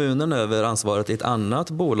 Tar kommunen över ansvaret i ett annat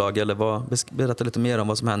bolag? Eller berätta lite mer om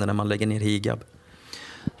vad som händer när man lägger ner Higab.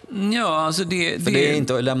 Ja, alltså det är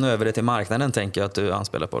inte att lämna över det till marknaden, tänker jag att du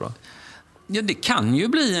anspelar på då. Ja, det kan ju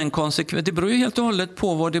bli en konsekvens. Det beror ju helt och hållet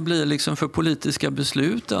på vad det blir liksom för politiska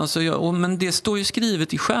beslut. Alltså, men det står ju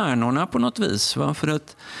skrivet i stjärnorna på något vis. Va? För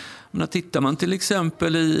att tittar man till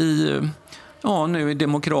exempel nu i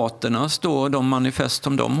Demokraternas då, de manifest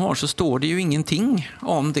som de har, så står det ju ingenting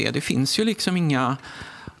om det. Det finns ju liksom inga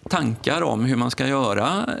tankar om hur man ska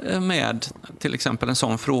göra med till exempel en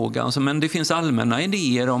sån fråga. Alltså, men det finns allmänna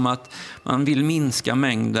idéer om att man vill minska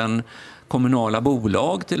mängden kommunala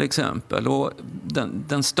bolag till exempel. Och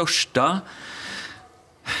den största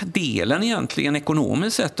delen egentligen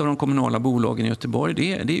ekonomiskt sett av de kommunala bolagen i Göteborg,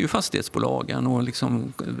 det är ju fastighetsbolagen och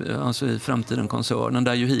liksom, alltså i framtiden koncernen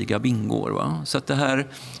där ju Higab ingår. Va? Så att det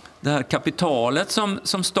här kapitalet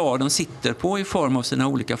som staden sitter på i form av sina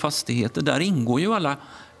olika fastigheter, där ingår ju alla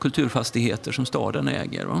kulturfastigheter som staden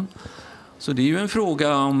äger. Va? Så det är ju en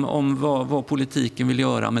fråga om vad politiken vill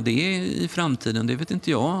göra med det i framtiden. Det vet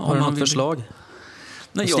inte jag. Har du något förslag?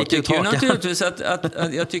 Nej, jag tycker ju naturligtvis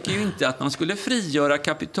jag tycker ju inte att man skulle frigöra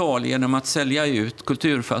kapital genom att sälja ut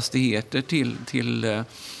kulturfastigheter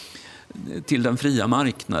till den fria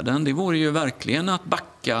marknaden. Det vore ju verkligen att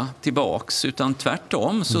backa tillbaks, utan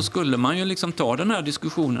tvärtom så skulle man ju liksom ta den här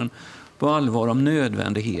diskussionen på allvar om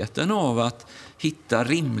nödvändigheten av att hitta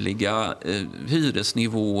rimliga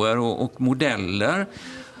hyresnivåer och modeller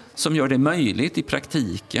som gör det möjligt i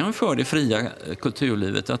praktiken för det fria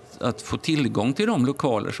kulturlivet att få tillgång till de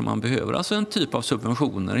lokaler som man behöver. Alltså en typ av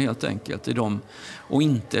subventioner helt enkelt i dem, och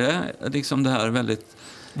inte liksom det här väldigt...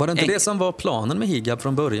 Var det inte det som var planen med Higab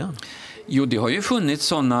från början? Jo, det har ju funnits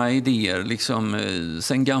sådana idéer liksom,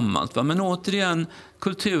 sen gammalt. Va? Men återigen,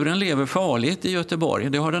 kulturen lever farligt i Göteborg.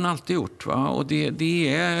 Det har den alltid gjort. Va? Och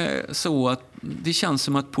det är så att det känns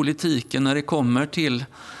som att politiken, när det kommer till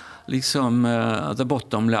liksom, the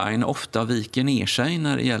bottom line, ofta viker ner sig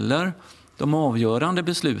när det gäller de avgörande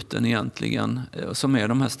besluten egentligen, som är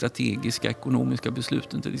de här strategiska ekonomiska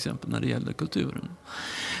besluten till exempel när det gäller kulturen.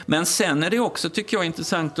 Men sen är det också, tycker jag,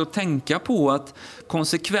 intressant att tänka på att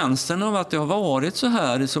konsekvensen av att det har varit så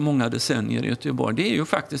här i så många decennier i Göteborg, det är ju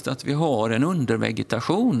faktiskt att vi har en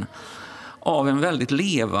undervegetation av en väldigt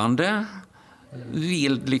levande,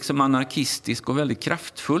 vild, liksom anarkistisk och väldigt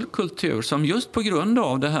kraftfull kultur som just på grund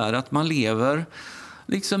av det här att man lever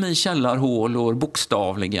liksom i källarhålor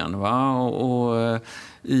bokstavligen, va? Och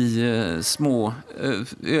i små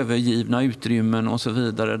övergivna utrymmen och så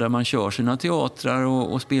vidare, där man kör sina teatrar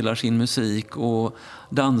och spelar sin musik och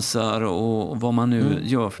dansar och vad man nu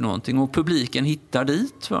gör för någonting, och publiken hittar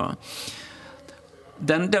dit. Va?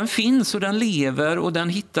 Den finns och den lever och den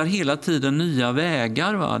hittar hela tiden nya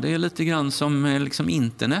vägar. Va? Det är lite grann som liksom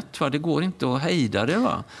internet. Va? Det går inte att hejda det.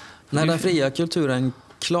 Va? När den fria kulturen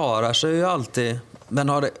klarar sig ju alltid. Den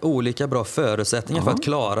har olika bra förutsättningar för att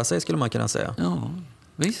klara sig, skulle man kunna säga. Ja,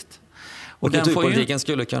 visst. Och kulturpolitiken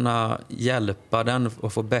skulle kunna hjälpa den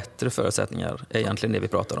att få bättre förutsättningar, är egentligen det vi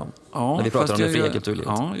pratar om. Ja, när vi pratar om det fria kulturlivet.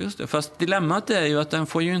 Ja, just det. Fast dilemmat är ju att den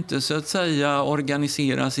får ju inte så att säga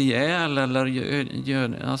organiseras ihjäl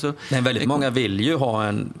eller alltså, Nej, väldigt många vill ju ha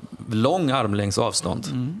en lång armlängds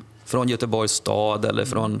avstånd från Göteborgs stad eller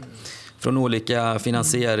från olika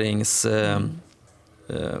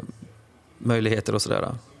finansieringsmöjligheter och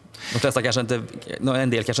sådär. De flesta kanske inte, en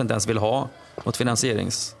del kanske inte ens vill ha något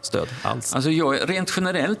finansieringsstöd alls. Alltså rent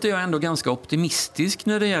generellt är jag ändå ganska optimistisk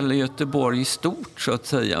när det gäller Göteborg i stort, så att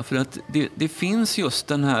säga. För att det finns just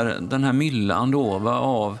den här myllan då,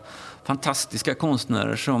 av fantastiska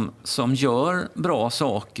konstnärer som gör bra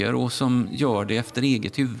saker och som gör det efter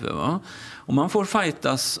eget huvud. Va? Och man får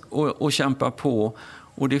fightas och kämpa på,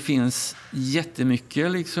 och det finns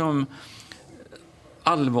jättemycket liksom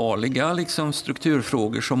allvarliga liksom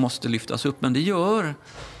strukturfrågor som måste lyftas upp. Men det gör,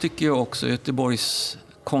 tycker jag också, Göteborgs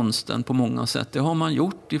konsten på många sätt. Det har man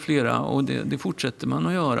gjort i flera, och det fortsätter man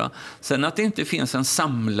att göra. Sen att det inte finns en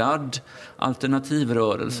samlad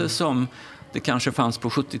alternativrörelse som det kanske fanns på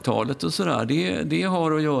 70-talet och sådär. Det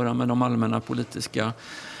har att göra med de allmänna politiska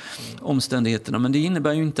omständigheterna. Men det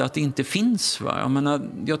innebär ju inte att det inte finns. Va?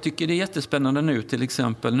 Jag tycker det är jättespännande nu till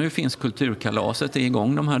exempel. Nu finns Kulturkalaset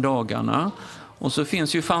igång de här dagarna. Och så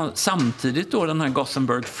finns ju samtidigt då den här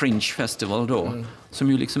Gothenburg Fringe Festival då,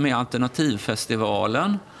 som ju liksom är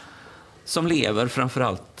alternativfestivalen som lever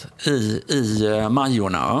framförallt i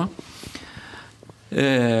Majorna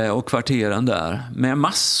och kvarteren där, med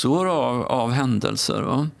massor av händelser.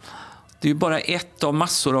 Va? Det är ju bara ett av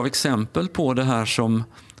massor av exempel på det här, som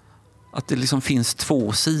att det liksom finns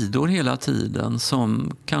två sidor hela tiden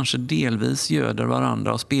som kanske delvis göder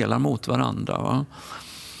varandra och spelar mot varandra. Va?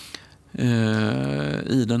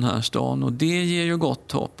 I den här stan, och det ger ju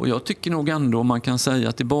gott hopp. Och jag tycker nog ändå man kan säga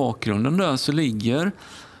att i bakgrunden där så ligger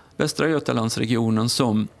Västra Götalandsregionen,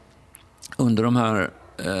 som under de här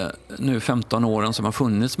nu 15 åren som har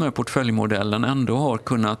funnits med portföljmodellen ändå har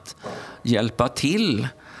kunnat hjälpa till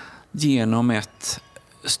genom ett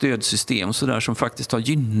stödsystem så där, som faktiskt har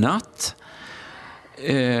gynnat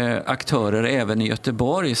aktörer även i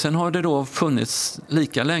Göteborg. Sen har det då funnits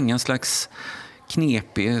lika länge en slags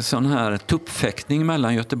knepig sån här tuppfäktning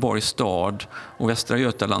mellan Göteborgs stad och Västra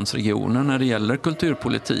Götalandsregionen när det gäller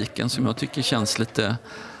kulturpolitiken, som jag tycker känns lite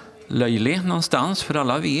löjlig någonstans. För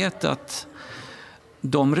alla vet att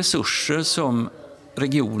de resurser som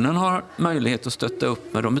regionen har möjlighet att stötta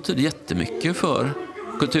upp med, de betyder jättemycket för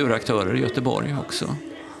kulturaktörer i Göteborg också.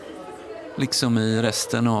 Liksom i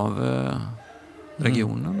resten av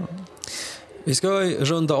regionen. Vi ska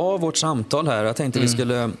runda av vårt samtal här. Jag tänkte vi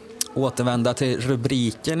skulle återvända till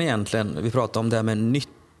rubriken egentligen. Vi pratade om det här med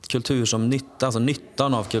kultur som nytta, alltså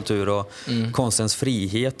nyttan av kultur och konstens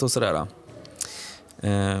frihet och sådär.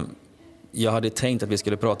 Jag hade tänkt att vi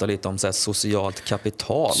skulle prata lite om så här socialt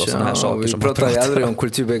kapital och sådana här saker. Vi pratar ju aldrig om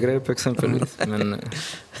kulturbegrepp exempelvis. Men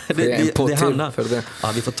det är en podd till för det.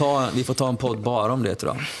 Ja, vi får ta en podd bara om det,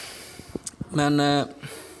 tror jag. Men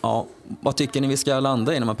ja, vad tycker ni vi ska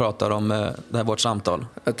landa i när man pratar om det här vårt samtal?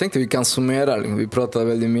 Jag tänkte vi kan summera. Vi pratar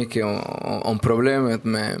väldigt mycket om problemet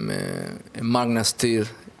med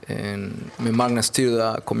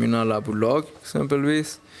marknadsstyrda kommunala bolag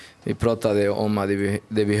exempelvis. Vi pratade om att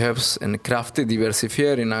det behövs en kraftig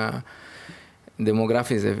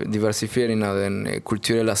demografisk diversifiering av den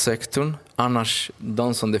kulturella sektorn. Annars,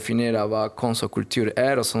 de som definierar vad konst och kultur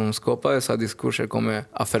är och som skapar dessa diskurser kommer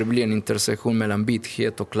att förbli en intersektion mellan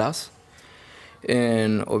bithet och klass.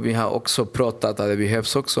 Och vi har också pratat att det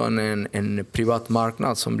behövs också en privat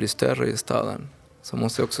marknad som blir större i staden. Som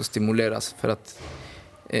måste också stimuleras för att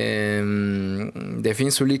det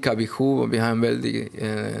finns olika behov och vi har en väldigt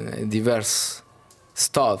divers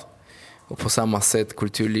stad. Och på samma sätt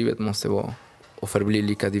kulturlivet måste vara och förbli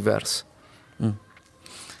lika divers.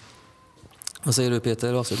 Vad säger du,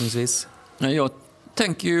 Peter, avslutningsvis? Jag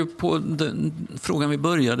tänker ju på den frågan vi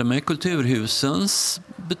började med, kulturhusens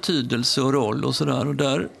betydelse och roll och sådär. Och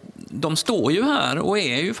där, de står ju här och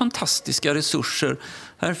är ju fantastiska resurser.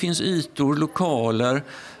 Här finns ytor, lokaler,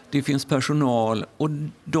 det finns personal, och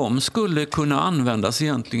de skulle kunna användas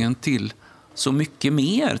egentligen till så mycket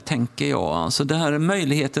mer, tänker jag. Alltså det här är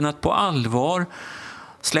möjligheten att på allvar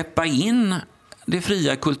släppa in det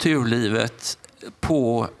fria kulturlivet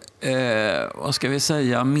på vad ska vi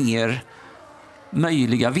säga, mer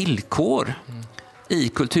möjliga villkor i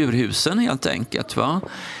kulturhusen helt enkelt. Va?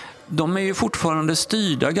 De är ju fortfarande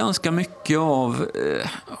styrda ganska mycket av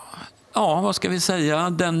vad ska vi säga,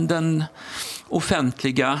 den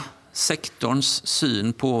offentliga sektorns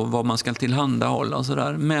syn på vad man ska tillhandahålla och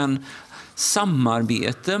sådär. Men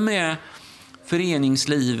samarbete med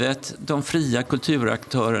föreningslivet, de fria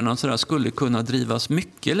kulturaktörerna så där, skulle kunna drivas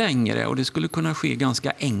mycket längre, och det skulle kunna ske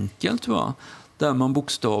ganska enkelt, va? Där man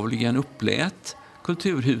bokstavligen upplät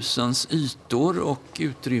kulturhusens ytor och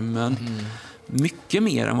utrymmen mycket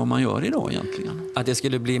mer än vad man gör idag egentligen. Att det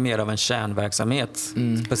skulle bli mer av en kärnverksamhet,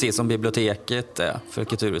 precis som biblioteket är för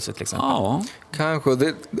kulturhuset till exempel. Ja. Kanske,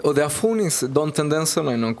 och det har funnits de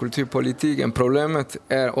tendenserna inom kulturpolitiken. Problemet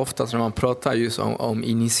är oftast när man pratar just om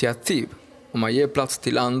initiativ. Om man ger plats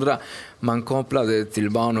till andra, man kopplar det till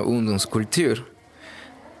barn- och ungdomskultur.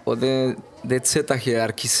 Och det är ett sätt att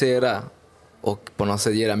hierarkisera och på något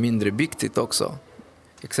sätt göra mindre viktigt också.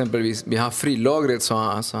 Exempelvis, vi har frilagret som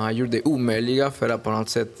har gjort det omöjliga för att på något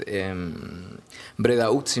sätt breda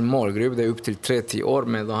ut sin målgrupp. Det är upp till 30 år,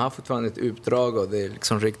 men de har fortfarande ett uppdrag och det är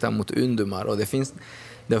liksom riktat mot ungdomar. Och det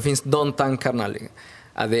finns de tankarna,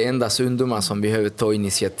 att det är endast ungdomar som behöver ta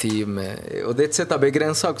initiativ. Och det är ett sätt att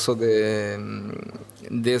begränsa också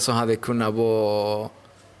det som hade kunnat vara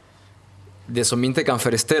det som inte kan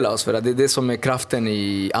föreställa oss, för att det är det som är kraften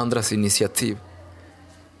i andras initiativ.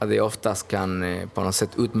 Att det oftast kan på något sätt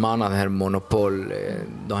utmana det här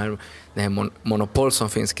monopol som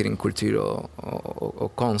finns kring kultur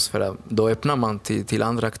och konst, för att då öppnar man till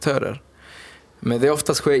andra aktörer. Men det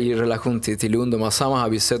oftast sker i relation till ungdomar. Samma har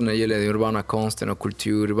vi sett när det gäller den urbana konsten och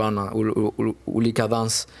kultur, olika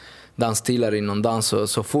dansstilar inom dans.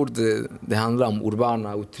 Så fort det handlar om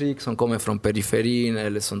urbana uttryck som kommer från periferin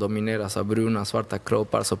eller som domineras av bruna, svarta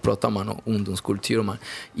kroppar, så pratar man om ungdomskultur och man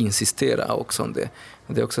insisterar också om det.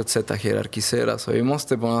 Det är också ett sätt att hierarkisera. Så vi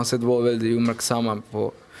måste på något sätt vara väldigt uppmärksamma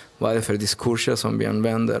på vad det är för diskurser som vi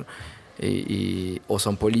använder och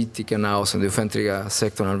som politikerna och som den offentliga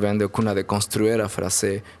sektorn använder, och kunna dekonstruera för att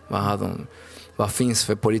se vad finns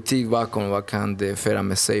för politik bakom, vad kan det föra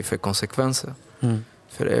med sig för konsekvenser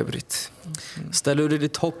för övrigt. Ställer du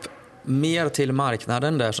ditt hopp mer till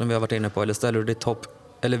marknaden där som vi har varit inne på, eller ställer du ditt hopp,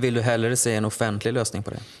 eller vill du hellre se en offentlig lösning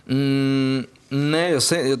på det? Nej,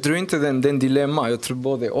 jag tror inte den dilemma. Jag tror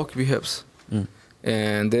både och behövs.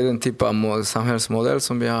 Det är den typ av samhällsmodell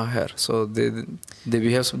som vi har här. Så det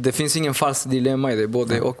behövs. Det finns ingen falsk dilemma i det.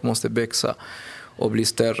 Både och måste växa och bli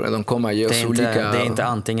större. De kommer ge oss olika... Det är inte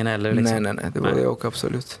antingen eller. Liksom. Nej. Det är både och,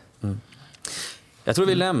 absolut. Jag tror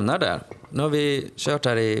vi lämnar där. Nu har vi kört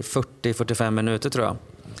här i 40-45 minuter tror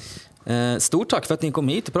jag. Stort tack för att ni kom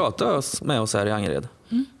hit och pratade med oss här i Angered.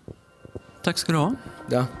 Tack ska du ha.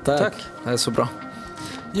 Ja, tack. Det är så bra.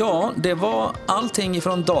 Ja, det var allting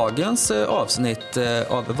från dagens avsnitt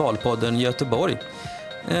av Valpodden Göteborg.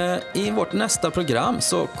 I vårt nästa program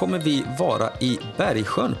så kommer vi vara i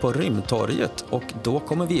Bergsjön på Rymdtorget, och då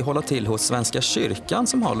kommer vi hålla till hos Svenska kyrkan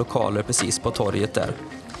som har lokaler precis på torget där.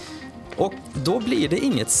 Och då blir det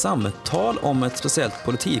inget samtal om ett speciellt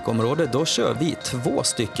politikområde, då kör vi 2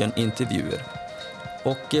 stycken intervjuer.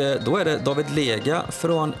 Och då är det David Lega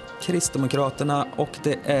från Kristdemokraterna och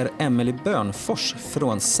det är Emelie Bönfors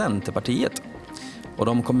från Centerpartiet. Och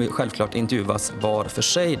de kommer självklart intervjuas var för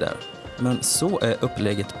sig där. Men så är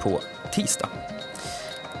upplägget på tisdag.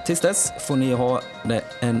 Tills dess får ni ha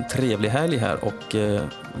en trevlig helg här, och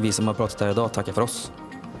vi som har pratat här idag tackar för oss.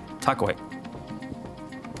 Tack och hej.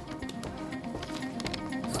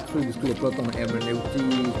 Jag trodde vi skulle prata om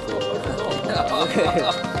hermeneutik och...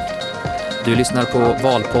 Du lyssnar på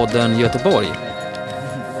Valpodden Göteborg.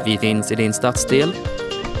 Vi finns i din stadsdel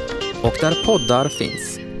och där poddar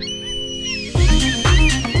finns.